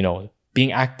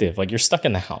 being active, like you're stuck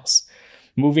in the house,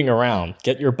 moving around,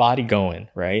 get your body going,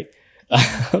 right?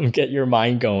 Get your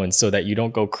mind going so that you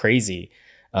don't go crazy.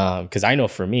 Because I know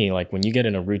for me, like when you get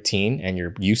in a routine and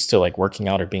you're used to like working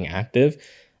out or being active,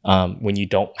 when you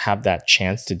don't have that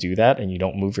chance to do that and you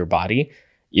don't move your body,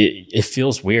 it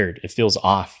feels weird. It feels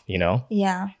off,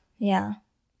 Yeah. Yeah.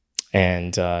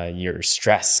 And your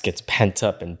stress gets pent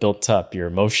up and built up, your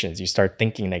emotions, you start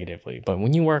thinking negatively. But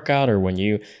when you work out or when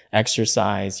you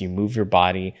exercise, you move your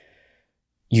body,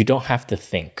 you don't have to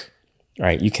think.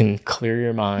 Right. You can clear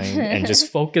your mind and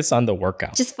just focus on the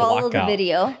workout. Just follow the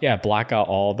video. Yeah. Block out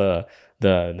all the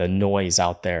the noise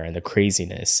out there and the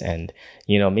craziness. And,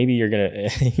 you know, maybe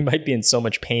you might be in so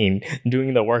much pain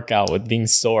doing the workout with being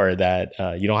sore that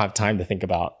you don't have time to think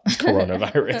about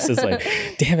coronavirus. It's like,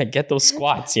 damn it, get those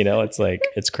squats, you know, it's like,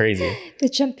 it's crazy. The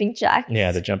jumping jacks.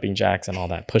 Yeah, the jumping jacks and all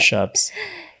that, push-ups,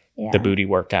 Yeah. the booty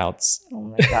workouts. Oh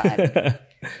my God.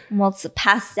 Almost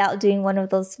passed out doing one of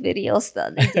those videos the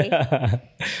other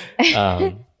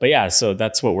day. But yeah, so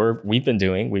that's what we've been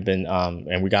doing. We've been,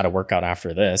 and we got to work out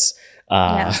after this,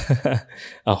 a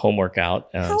home workout.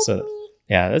 Help me.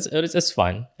 Yeah, it's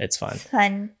fun. It's fun. It's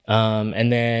fun.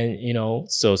 And then, you know,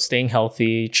 so staying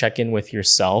healthy, check in with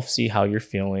yourself, see how you're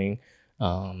feeling.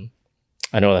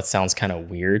 I know that sounds kind of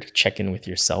weird, check in with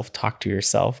yourself, talk to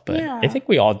yourself, but I think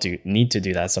we all need to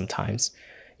do that sometimes,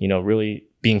 you know, really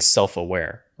being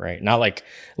self-aware, right? Not like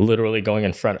literally going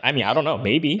in front. I mean, I don't know,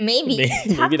 maybe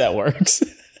that works.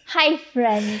 Hi,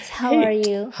 friends. How are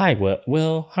you? Hi,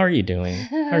 Will. How are you doing?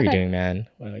 How are you doing, man?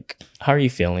 Like, how are you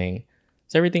feeling?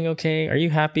 Is everything okay? Are you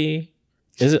happy?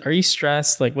 Are you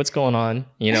stressed? Like, what's going on?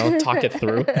 You know, talk it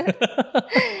through.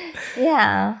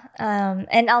 Yeah.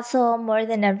 And also more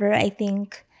than ever, I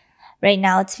think right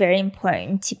now it's very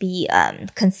important to be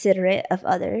considerate of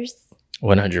others.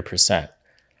 100%.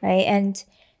 Right. And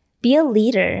be a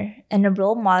leader and a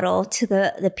role model to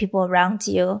the people around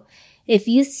you. If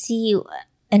you see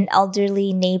an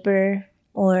elderly neighbor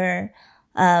or,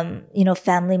 you know,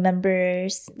 family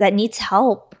members that needs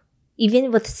help,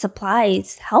 even with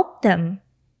supplies, help them.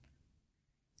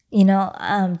 You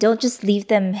know, don't just leave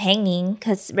them hanging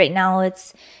because right now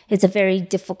it's a very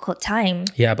difficult time.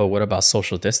 Yeah, but what about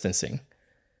social distancing?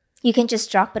 You can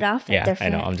just drop it off at their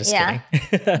front. I know. I'm just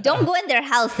kidding. Don't go in their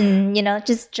house and, you know,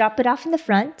 just drop it off in the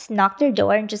front, knock their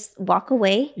door and just walk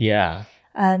away. Yeah.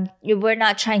 We're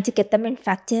not trying to get them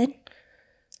infected.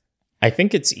 I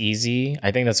think it's easy.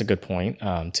 I think that's a good point,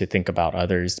 to think about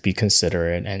others, be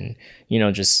considerate, and, you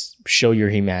know, just show your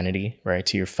humanity, right,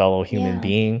 to your fellow human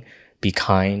being. Be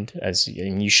kind,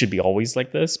 and you should be always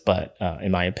like this, but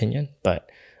in my opinion, but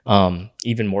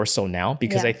even more so now,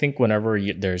 because I think whenever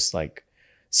there's like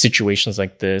situations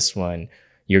like this, when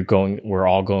we're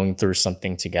all going through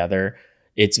something together,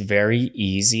 it's very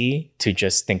easy to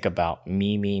just think about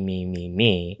me,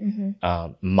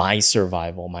 my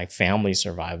survival, my family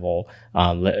survival.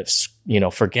 You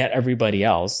know, forget everybody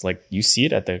else. Like you see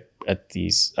it at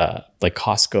these like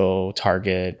Costco,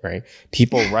 Target, right?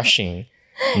 People rushing,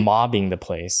 mobbing the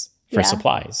place for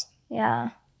supplies.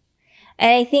 Yeah,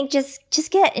 and I think just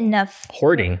get enough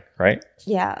hoarding, right?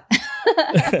 Yeah,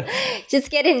 just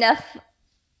get enough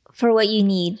for what you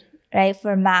need, right?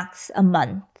 For max a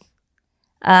month.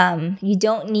 You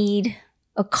don't need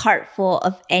a cart full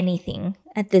of anything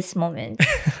at this moment.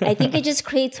 I think it just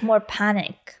creates more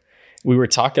panic. We were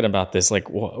talking about this, like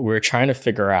we were trying to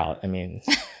figure out, I mean,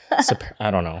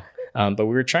 I don't know. But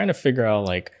we were trying to figure out,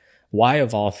 like, why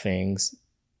of all things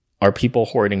are people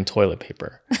hoarding toilet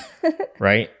paper,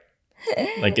 right?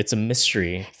 Like, it's a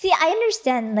mystery. See, I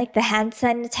understand, like, the hand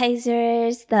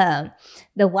sanitizers,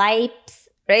 the wipes,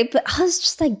 right? But I was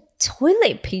just like,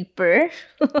 toilet paper?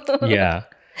 Yeah.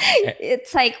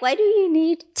 It's like, why do you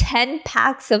need 10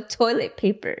 packs of toilet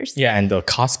papers? Yeah, and the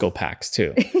Costco packs,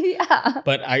 too. Yeah.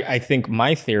 But I think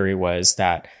my theory was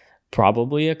that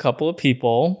probably a couple of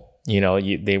people, you know,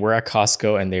 they were at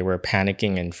Costco and they were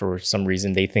panicking, and for some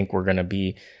reason they think we're going to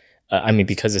be,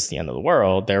 because it's the end of the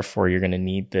world, therefore you're going to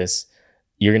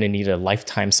need a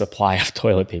lifetime supply of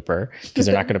toilet paper because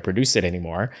they're not going to produce it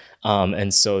anymore.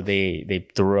 And so they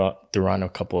threw on a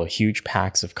couple of huge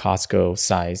packs of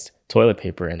Costco-sized toilet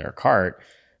paper in their cart.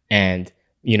 And,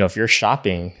 you know, if you're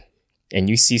shopping and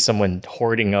you see someone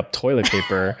hoarding up toilet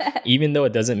paper, even though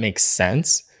it doesn't make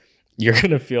sense, you're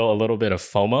going to feel a little bit of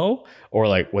FOMO, or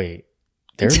like, wait,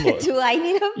 do I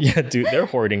need them? Yeah, they're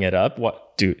hoarding it up.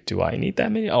 What do I need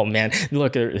that many? Oh man,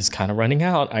 look, it's kind of running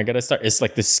out. I gotta start. It's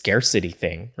like the scarcity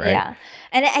thing, right? Yeah,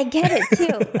 and I get it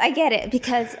too. I get it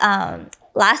because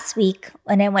last week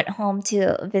when I went home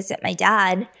to visit my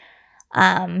dad,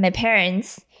 my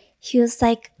parents, he was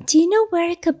like, "Do you know where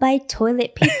I could buy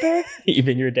toilet paper?"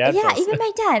 Even your dad? Yeah, even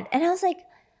my dad. And I was like,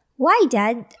 "Why,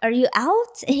 Dad? Are you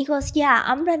out?" And he goes, "Yeah,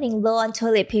 I'm running low on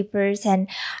toilet papers and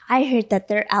I heard that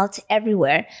they're out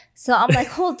everywhere. So I'm like,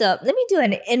 hold up, let me do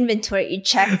an inventory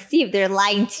check, see if they're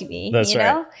lying to me. That's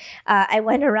right. I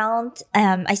went around,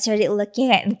 I started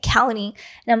looking at and counting,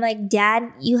 and I'm like,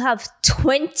 Dad, you have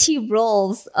 20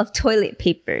 rolls of toilet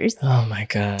papers. Oh my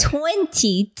God.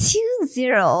 20.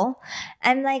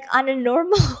 And like on a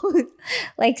normal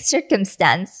like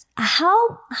circumstance,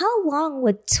 how long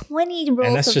would 20 rolls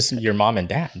And that's of just your mom and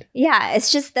dad. yeah,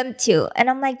 it's just them two. And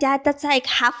I'm like, Dad, that's like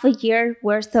half a year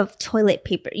worth of toilet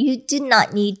paper. You do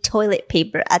not need toilet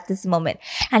paper at this moment.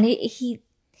 And he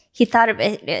thought of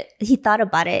it. He thought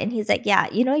about it, and he's like, yeah,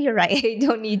 you're right. I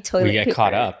don't need toilet paper. We get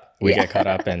caught up. We get caught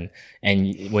up. And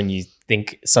when you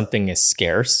think something is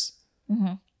scarce,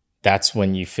 that's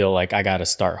when you feel like I got to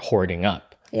start hoarding up.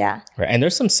 Yeah. Right. And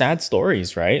there's some sad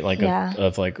stories, right? Like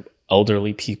of like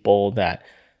elderly people that,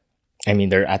 I mean,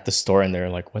 they're at the store and they're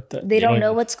like, what the? They don't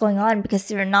know what's going on because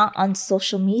they're not on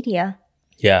social media.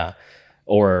 Yeah.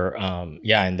 Or,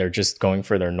 and they're just going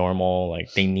for their normal,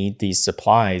 like they need these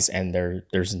supplies and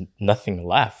there's nothing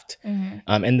left.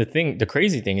 And the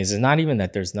crazy thing is not even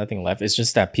that there's nothing left. It's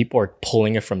just that people are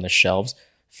pulling it from the shelves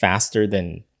faster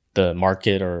than the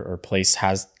market or place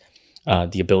has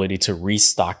the ability to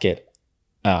restock it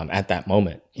at that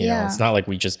moment. You know, it's not like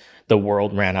the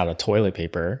world ran out of toilet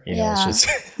paper, it's just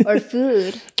or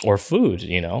food. Or food,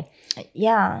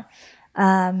 Yeah.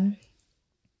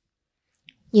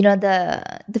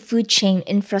 The food chain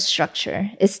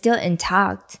infrastructure is still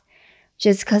intact.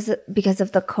 Just because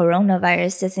of the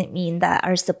coronavirus doesn't mean that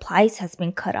our supplies has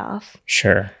been cut off.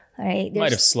 Sure. Right.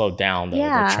 Might have slowed down the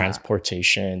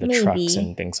transportation, the trucks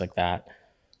and things like that.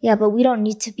 Yeah, but we don't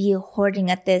need to be hoarding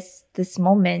at this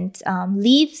moment.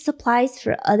 Leave supplies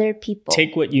for other people.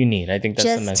 Take what you need. I think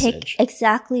that's the message. Just take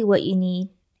exactly what you need,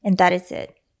 and that is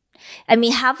it. I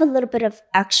mean, have a little bit of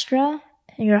extra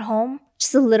in your home,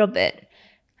 just a little bit.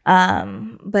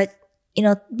 But,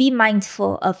 be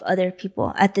mindful of other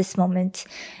people at this moment.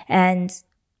 And,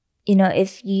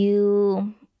 if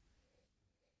you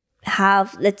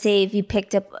have, let's say if you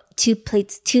picked up two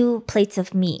plates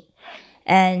of meat,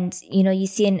 and you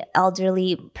see an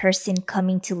elderly person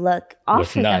coming to look,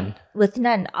 offer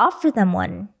them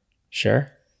one.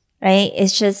 Sure. Right?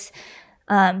 It's just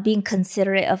being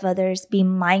considerate of others, being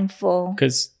mindful.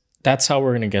 Because that's how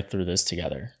we're going to get through this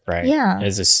together, right? Yeah.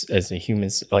 As a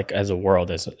humans, like as a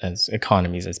world, as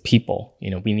economies, as people,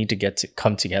 we need to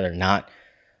come together, not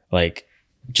like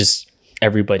just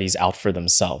everybody's out for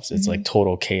themselves. It's like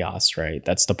total chaos, right?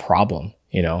 That's the problem,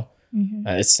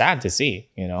 It's sad to see,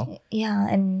 Yeah.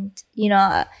 And,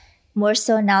 more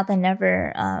so now than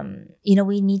ever,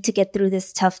 we need to get through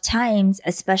this tough times,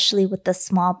 especially with the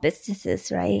small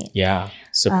businesses, right? Yeah.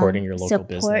 Supporting your local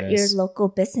business. Support your local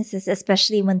businesses,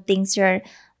 especially when things are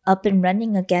up and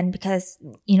running again, because,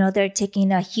 they're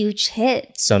taking a huge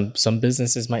hit. Some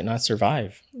businesses might not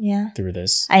survive through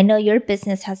this. I know your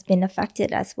business has been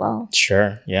affected as well.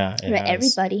 Sure. Yeah.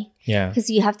 Everybody. Yeah. Because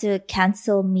you have to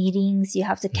cancel meetings, you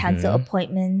have to cancel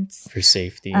appointments. For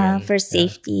safety.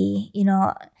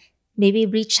 Maybe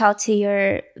reach out to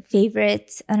your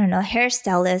favorite,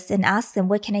 hairstylist and ask them,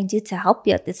 what can I do to help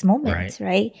you at this moment,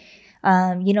 right?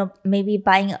 Maybe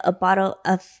buying a bottle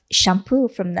of shampoo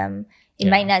from them. It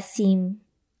might not seem,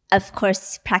 of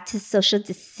course, practice social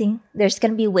distancing. There's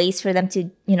going to be ways for them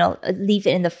to, leave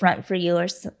it in the front for you or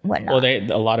whatnot. Well,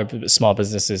 a lot of small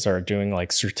businesses are doing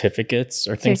like certificates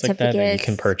or things like that you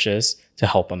can purchase to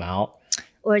help them out.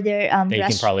 Or they're you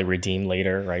can probably redeem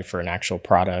later, right, for an actual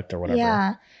product or whatever.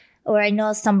 Yeah. Or I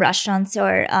know some restaurants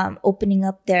are opening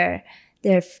up their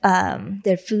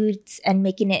foods and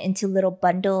making it into little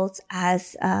bundles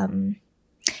as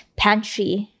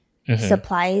pantry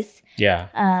supplies.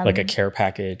 Yeah, like a care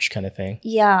package kind of thing.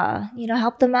 Yeah,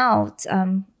 help them out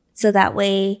so that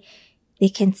way they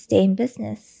can stay in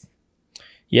business.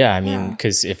 Yeah, I mean,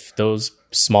 because if those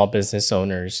small business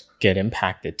owners get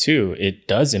impacted too, it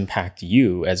does impact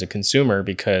you as a consumer,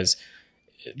 because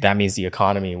that means the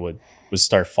economy would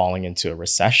start falling into a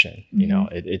recession.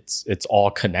 It's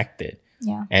all connected.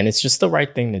 Yeah. And it's just the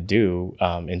right thing to do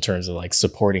in terms of like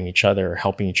supporting each other,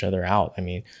 helping each other out. I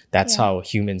mean, that's how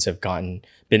humans have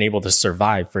been able to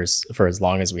survive for as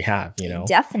long as we have,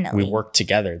 Definitely. We work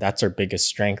together. That's our biggest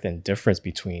strength and difference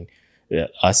between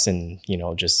us and,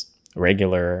 just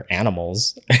regular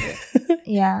animals.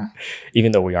 Yeah.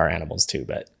 Even though we are animals too,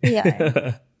 but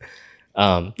yeah.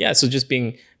 So just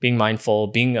being mindful,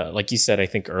 being like you said, I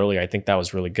think earlier, I think that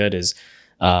was really good, is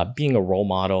being a role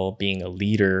model, being a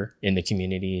leader in the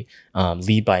community,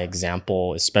 lead by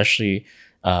example, especially,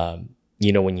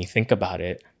 when you think about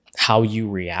it, how you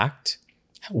react,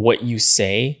 what you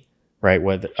say, right?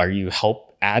 Whether are you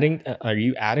adding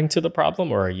to the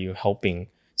problem, or are you helping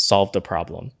solve the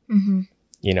problem.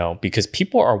 You know, because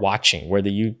people are watching, whether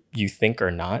you think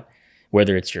or not,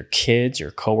 whether it's your kids,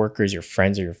 your coworkers, your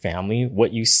friends, or your family,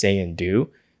 what you say and do,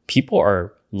 people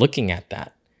are looking at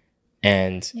that.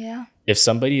 And if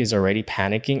somebody is already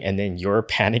panicking and then you're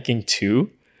panicking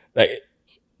too, like,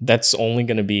 that's only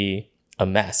going to be a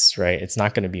mess, right? It's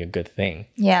not going to be a good thing.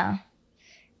 Yeah.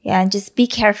 Yeah. And just be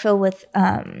careful with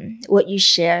what you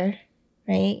share,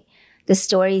 right? The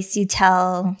stories you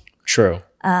tell. True.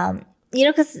 You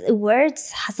know, because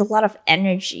words has a lot of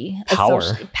energy,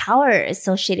 power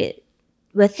associated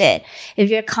with it. If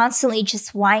you're constantly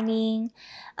just whining,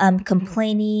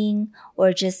 complaining,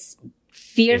 or just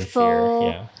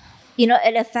fearful, you know,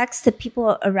 it affects the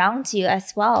people around you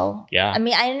as well. Yeah. I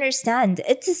mean, I understand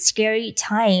it's a scary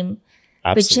time,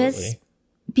 Absolutely. but just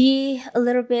be a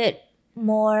little bit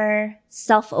more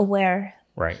self-aware,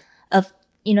 right, of,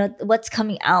 you know, what's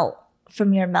coming out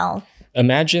from your mouth.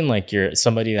 Imagine like you're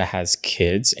somebody that has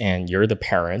kids and you're the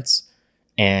parents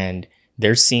and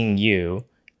they're seeing you,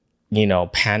 you know,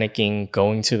 panicking,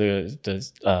 going to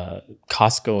the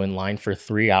Costco in line for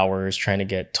 3 hours, trying to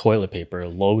get toilet paper,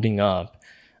 loading up.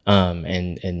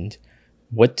 And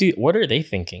what are they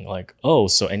thinking? Like, oh,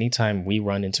 so anytime we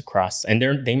run into cross, and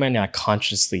they might not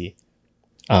consciously,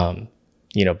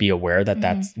 you know, be aware that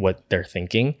that's what they're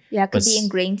thinking. Yeah, it could be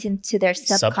ingrained into their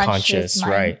subconscious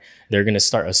mind. Right. They're going to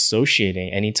start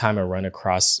associating anytime I run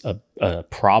across a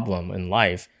problem in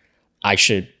life, I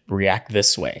should react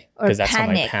this way. Because that's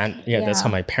panic. how that's how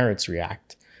my parents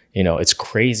react. You know, it's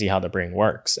crazy how the brain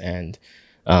works. And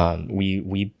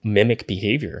we mimic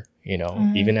behavior, you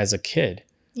know, even as a kid.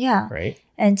 Yeah. Right.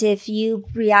 And if you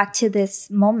react to this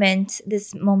moment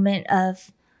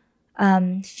of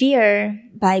fear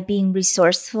by being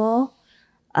resourceful,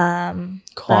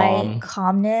 by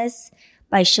calmness,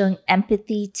 by showing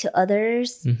empathy to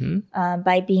others,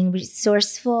 by being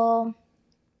resourceful,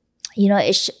 you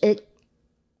know,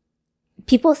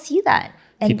 people see that.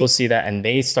 And people see that and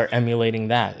they start emulating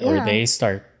that, or they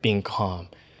start being calm.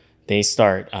 They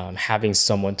start having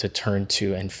someone to turn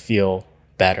to and feel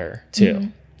better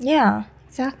too. Yeah,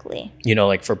 exactly. You know,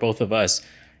 like for both of us,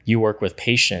 you work with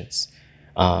patients.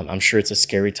 I'm sure it's a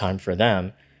scary time for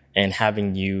them, and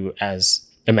having you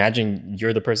imagine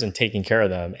you're the person taking care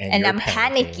of them and I'm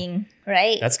panicking,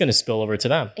 right? That's going to spill over to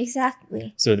them.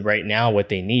 Exactly. So right now what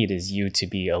they need is you to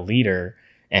be a leader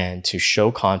and to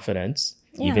show confidence,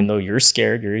 even though you're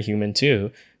scared, you're a human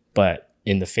too. But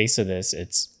in the face of this,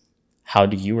 it's how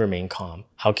do you remain calm?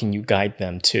 How can you guide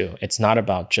them too? It's not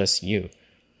about just you,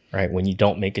 right? When you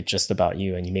don't make it just about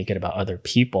you and you make it about other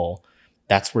people,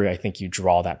 that's where I think you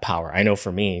draw that power. I know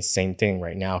for me, same thing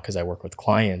right now, because I work with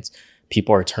clients,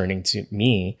 people are turning to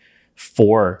me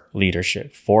for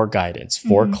leadership, for guidance,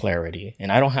 for clarity.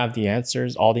 And I don't have the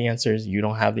answers, all the answers. You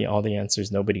don't have all the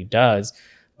answers. Nobody does.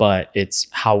 But it's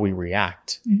how we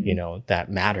react, you know,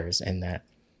 that matters, and that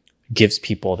gives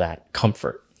people that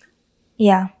comfort.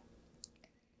 Yeah.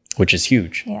 Which is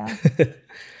huge. Yeah.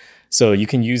 So you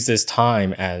can use this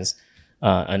time as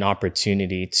an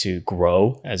opportunity to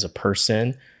grow as a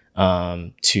person,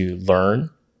 to learn,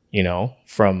 you know,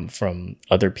 from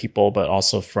other people, but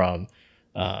also from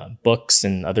books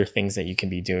and other things that you can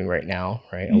be doing right now,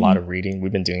 right? A lot of reading.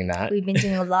 We've been doing that. We've been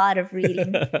doing a lot of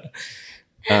reading.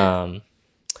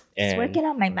 It's working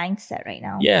on my mindset right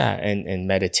now. Yeah, and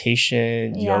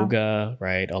meditation, yoga,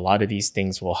 right? A lot of these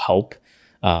things will help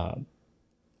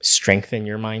strengthen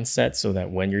your mindset so that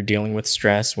when you're dealing with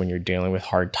stress, when you're dealing with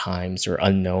hard times or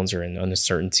unknowns or an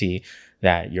uncertainty,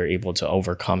 that you're able to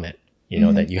overcome it, you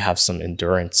know, that you have some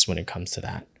endurance when it comes to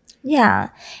that. Yeah.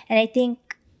 And I think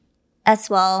as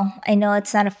well, I know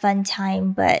it's not a fun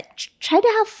time, but try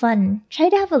to have fun. Try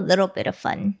to have a little bit of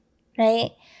fun, right?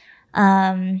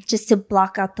 Just to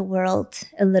block out the world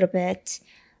a little bit.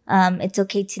 It's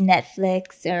okay to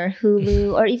Netflix or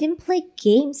Hulu or even play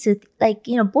games with, like,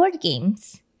 you know, board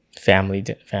games. Family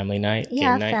night.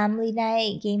 Yeah, game night. Family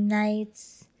night, game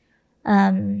nights.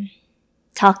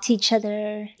 Talk to each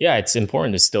other. Yeah, it's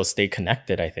important to still stay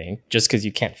connected, I think, just because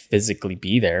you can't physically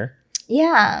be there.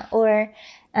 Yeah, or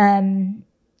find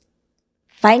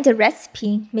a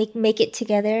recipe, make it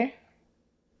together,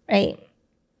 right?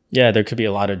 Yeah, there could be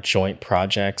a lot of joint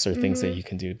projects or things that you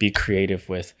can do. Be creative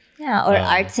with. Yeah, or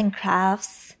arts and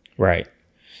crafts. Right.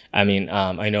 I mean,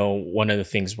 I know one of the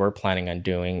things we're planning on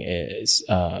doing is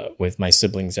with my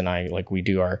siblings and I, like, we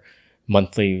do our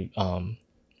monthly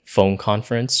phone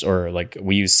conference, or like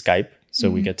we use Skype. So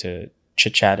we get to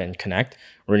chit chat and connect.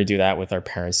 We're going to do that with our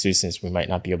parents too, since we might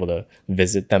not be able to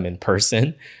visit them in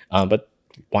person. But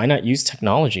why not use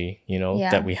technology, you know,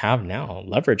 that we have now?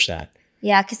 Leverage that.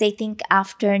 Yeah, because I think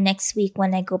after next week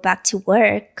when I go back to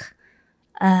work,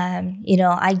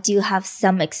 I do have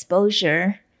some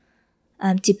exposure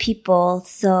to people.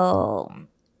 So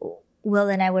Will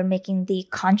and I were making the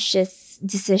conscious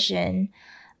decision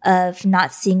of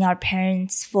not seeing our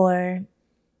parents for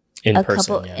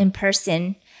in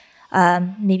person,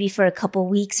 maybe for a couple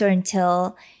weeks or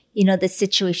until, the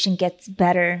situation gets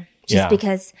better. Just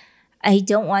because I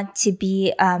don't want to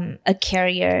be a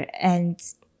carrier and,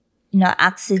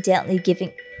 accidentally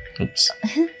giving. Oops.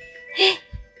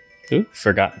 Ooh,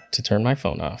 forgot to turn my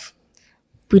phone off.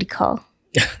 Booty call.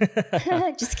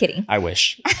 Just kidding. I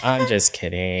wish. I'm just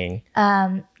kidding.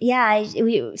 We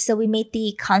made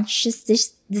the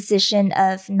conscious decision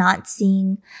of not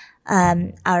seeing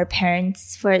our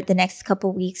parents for the next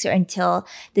couple weeks or until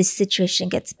this situation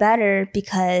gets better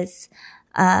because,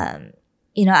 I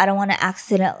don't want to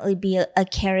accidentally be a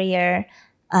carrier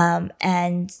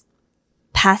and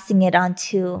passing it on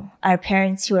to our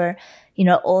parents who are,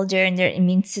 older and their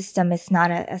immune system is not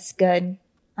as good.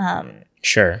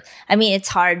 Sure. I mean, it's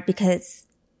hard because,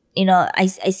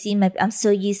 I'm so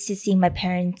used to seeing my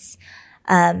parents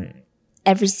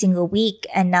every single week.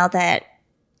 And now that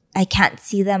I can't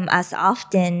see them as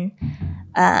often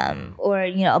or,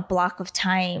 a block of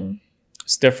time.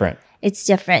 It's different.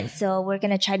 So we're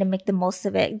going to try to make the most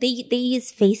of it. They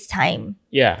use FaceTime.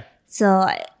 Yeah. So,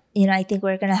 I think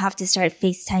we're going to have to start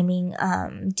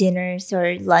FaceTiming dinners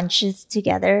or lunches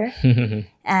together.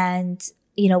 And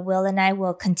Will and I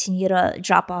will continue to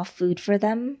drop off food for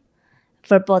them,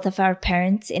 for both of our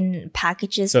parents in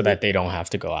packages. So that they don't have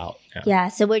to go out. Yeah.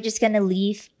 So we're just going to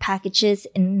leave packages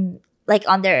on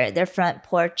their front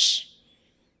porch.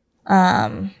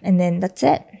 And then that's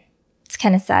it. It's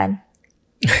kind of sad.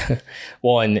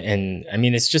 Well, and I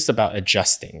mean, it's just about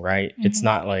adjusting, right? Mm-hmm. It's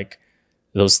not like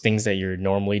those things that you're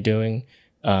normally doing,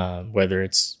 whether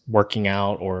it's working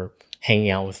out or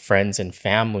hanging out with friends and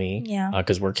family. Yeah.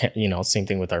 Because we're, same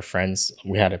thing with our friends.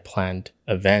 We had a planned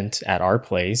event at our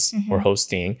place we're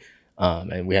hosting,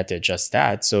 and we had to adjust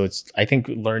that. So I think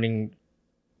learning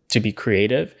to be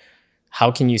creative. How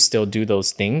can you still do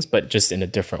those things, but just in a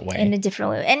different way? And,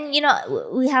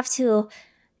 we have to,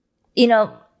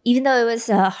 even though it was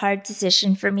a hard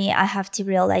decision for me, I have to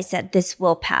realize that this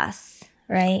will pass,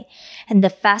 right? And the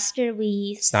faster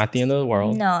it's not the end of the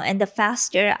world. No, and the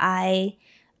faster I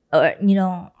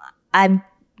can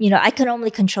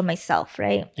only control myself,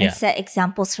 right? Yeah. And set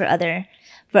examples for others.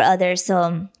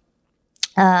 So,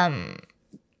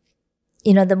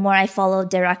 the more I follow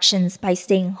directions by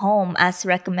staying home as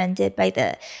recommended by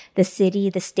the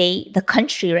city, the state, the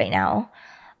country right now,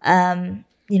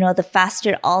 the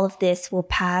faster all of this will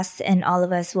pass and all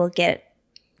of us will get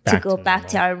to go back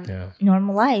to our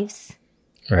normal lives.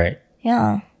 Right.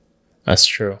 Yeah. That's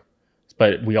true.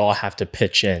 But we all have to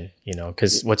pitch in,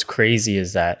 because what's crazy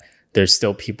is that there's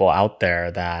still people out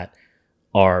there that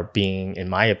are being, in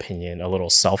my opinion, a little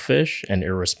selfish and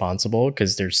irresponsible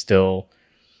because they're still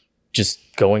just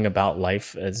going about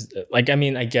life as I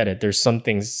get it. There's some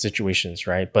situations,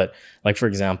 right? But like, for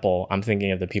example, I'm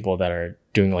thinking of the people that are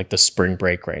doing like the spring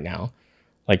break right now.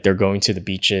 Like they're going to the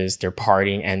beaches, they're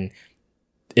partying, and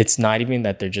it's not even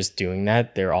that they're just doing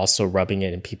that. They're also rubbing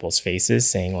it in people's faces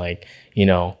saying like,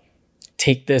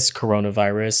 take this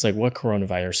coronavirus, like what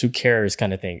coronavirus, who cares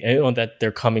kind of thing. And that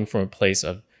they're coming from a place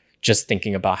of just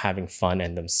thinking about having fun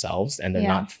and themselves. And they're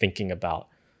not thinking about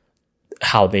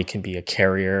how they can be a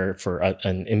carrier for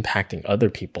and impacting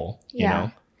other people, you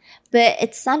know? But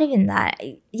it's not even that.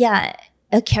 Yeah,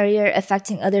 a carrier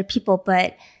affecting other people.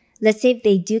 But let's say if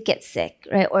they do get sick,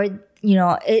 right? Or,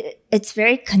 it's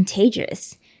very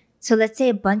contagious. So let's say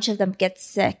a bunch of them get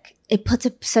sick. It puts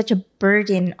such a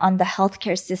burden on the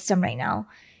healthcare system right now.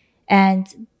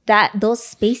 And those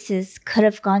spaces could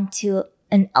have gone to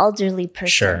an elderly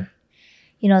person.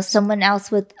 Sure. Someone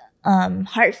else with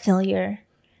heart failure.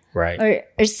 Right.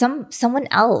 Or someone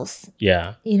else.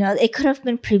 Yeah. It could have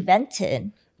been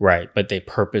prevented. Right. But they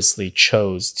purposely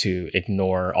chose to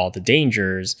ignore all the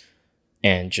dangers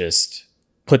and just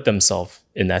put themselves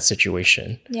in that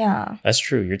situation. Yeah. That's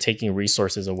true. You're taking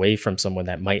resources away from someone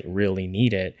that might really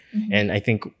need it. Mm-hmm. And I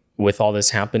think with all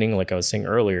this happening, like I was saying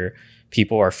earlier,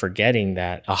 people are forgetting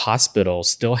that a hospital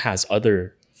still has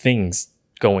other things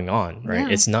going on, right? Yeah.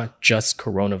 It's not just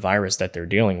coronavirus that they're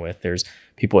dealing with. There's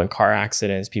people in car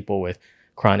accidents, people with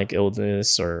chronic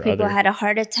illness or people had a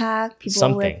heart attack,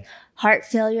 people with heart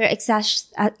failure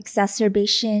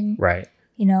exacerbation. Right.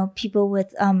 People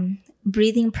with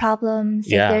breathing problems.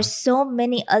 Yeah. Like, there's so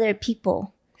many other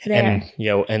people there.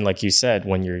 And like you said,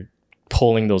 when you're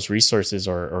pulling those resources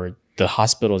or the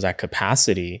hospitals at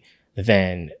capacity,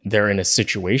 then they're in a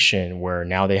situation where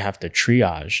now they have to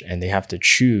triage and they have to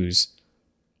choose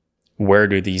where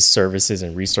do these services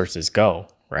and resources go,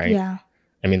 right? Yeah.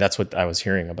 I mean, that's what I was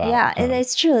hearing about. Yeah, and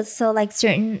it's true. So like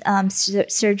certain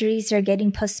surgeries are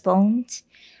getting postponed,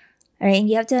 right? And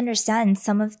you have to understand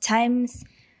some of the times,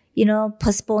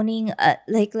 postponing,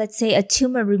 like let's say a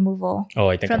tumor removal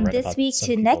I think from this week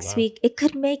to next week, it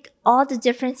could make all the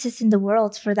differences in the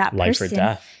world for that life person. Life or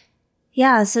death.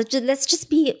 Yeah, so let's just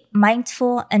be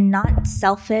mindful and not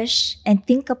selfish and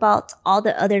think about all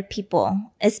the other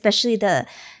people, especially the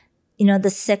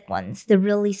sick ones, the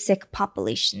really sick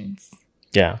populations.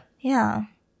 Yeah. Yeah.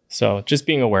 So just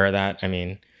being aware of that. I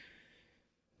mean,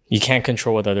 you can't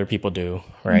control what other people do,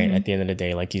 right? Mm-hmm. At the end of the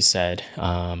day, like you said,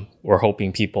 we're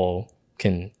hoping people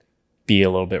can be a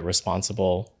little bit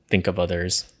responsible, think of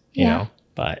others, you know,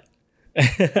 but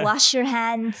wash your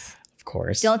hands. Of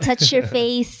course. Don't touch your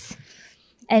face.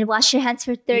 And wash your hands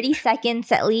for 30 seconds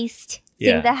at least.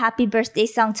 Sing the happy birthday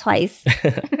song twice.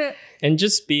 And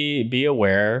just be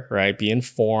aware, right? Be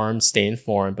informed, stay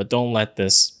informed, but don't let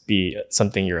this be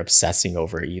something you're obsessing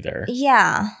over either.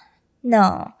 Yeah.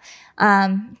 No.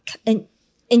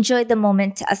 Enjoy the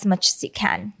moment as much as you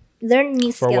can. Learn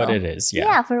new skill. For what it is, yeah.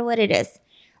 Yeah, for what it is.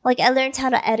 Like I learned how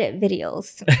to edit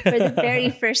videos for the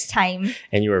very first time.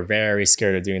 And you were very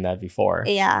scared of doing that before.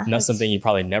 Yeah. Not something you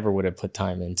probably never would have put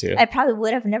time into. I probably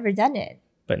would have never done it.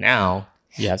 But now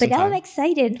you have some time. But now I'm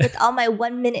excited with all my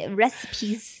 1-minute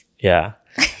recipes. Yeah.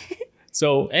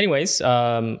 So anyways,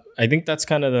 I think that's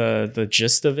kind of the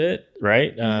gist of it,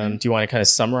 right? Do you want to kind of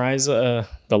summarize the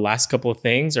last couple of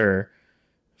things or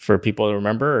for people to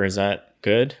remember, or is that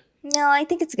good? No, I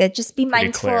think it's good. Just be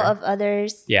mindful of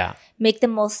others. Yeah. Make the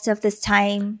most of this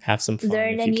time. Have some fun.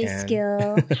 Learn a new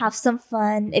skill. Have some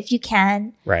fun if you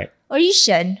can. Right. Or you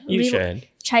should. You should.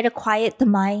 Try to quiet the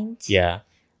mind. Yeah.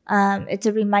 It's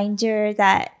a reminder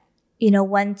that,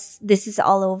 once this is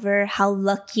all over, how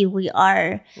lucky we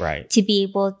are to be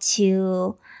able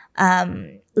to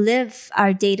live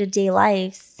our day-to-day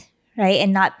lives, right?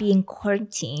 And not be in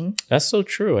quarantine. That's so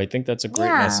true. I think that's a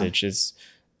great message.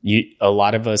 A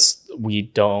lot of us, we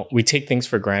take things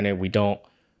for granted. We don't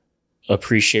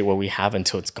appreciate what we have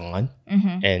until it's gone.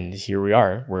 Mm-hmm. And here we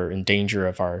are. We're in danger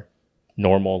of our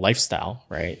normal lifestyle,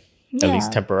 right? Yeah. At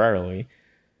least temporarily.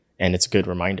 And it's a good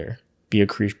reminder. Be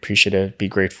appreciative, be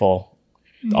grateful,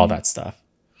 all that stuff.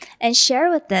 And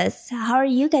share with us, how are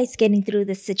you guys getting through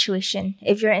this situation?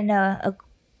 If you're in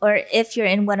if you're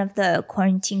in one of the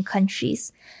quarantine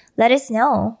countries, let us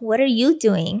know. What are you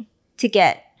doing to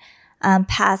get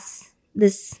past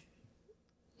this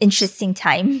interesting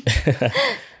time?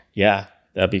 Yeah,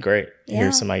 that'd be great. Yeah.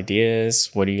 Here's some ideas.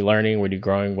 What are you learning? What are you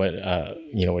growing? What are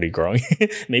you growing?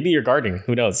 Maybe you're gardening.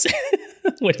 Who knows?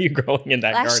 What are you growing in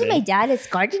that garden? Actually, my dad is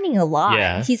gardening a lot.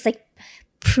 Yeah. He's like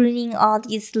pruning all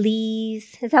these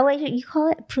leaves. Is that what you call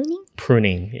it? Pruning?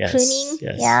 Pruning, yes. Pruning,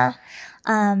 yes. Yeah.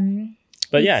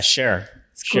 But yeah, share.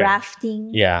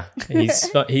 Grafting. Yeah,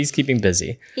 he's keeping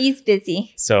busy. He's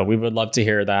busy. So we would love to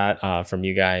hear that from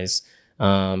you guys.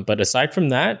 But aside from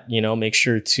that, make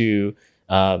sure to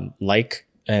like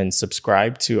and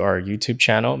subscribe to our YouTube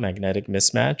channel, Magnetic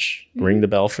Mismatch. Ring the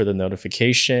bell for the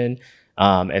notification.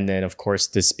 And then, of course,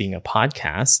 this being a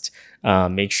podcast,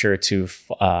 make sure to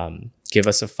give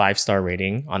us a 5-star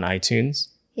rating on iTunes.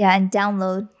 Yeah, and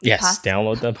download.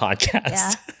 Download the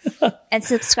podcast. Yeah. And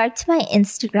subscribe to my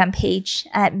Instagram page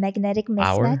at Magnetic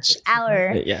Mismatch.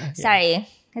 Yeah. Sorry.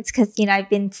 It's because, I've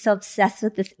been so obsessed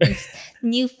with this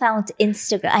newfound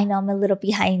Instagram. I know I'm a little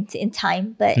behind in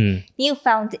time, but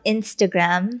newfound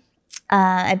Instagram.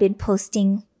 I've been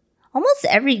posting almost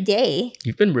every day.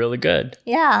 You've been really good.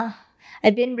 Yeah.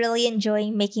 I've been really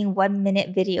enjoying making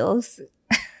 1-minute videos.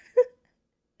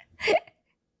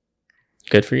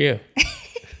 Good for you.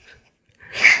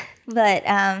 But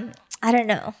I don't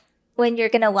know when you're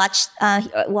gonna watch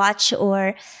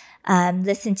or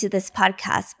listen to this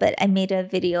podcast. But I made a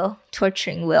video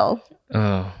torturing Will.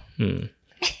 Oh,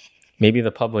 maybe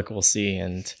the public will see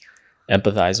and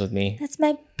empathize with me. That's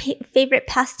my favorite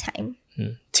pastime.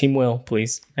 Team Will,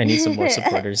 please. I need some more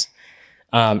supporters.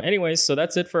 Anyways, so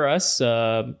that's it for us.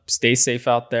 Stay safe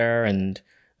out there, and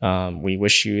we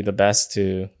wish you the best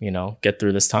to get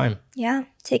through this time. Yeah.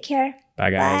 Take care.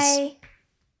 Bye, guys. Bye.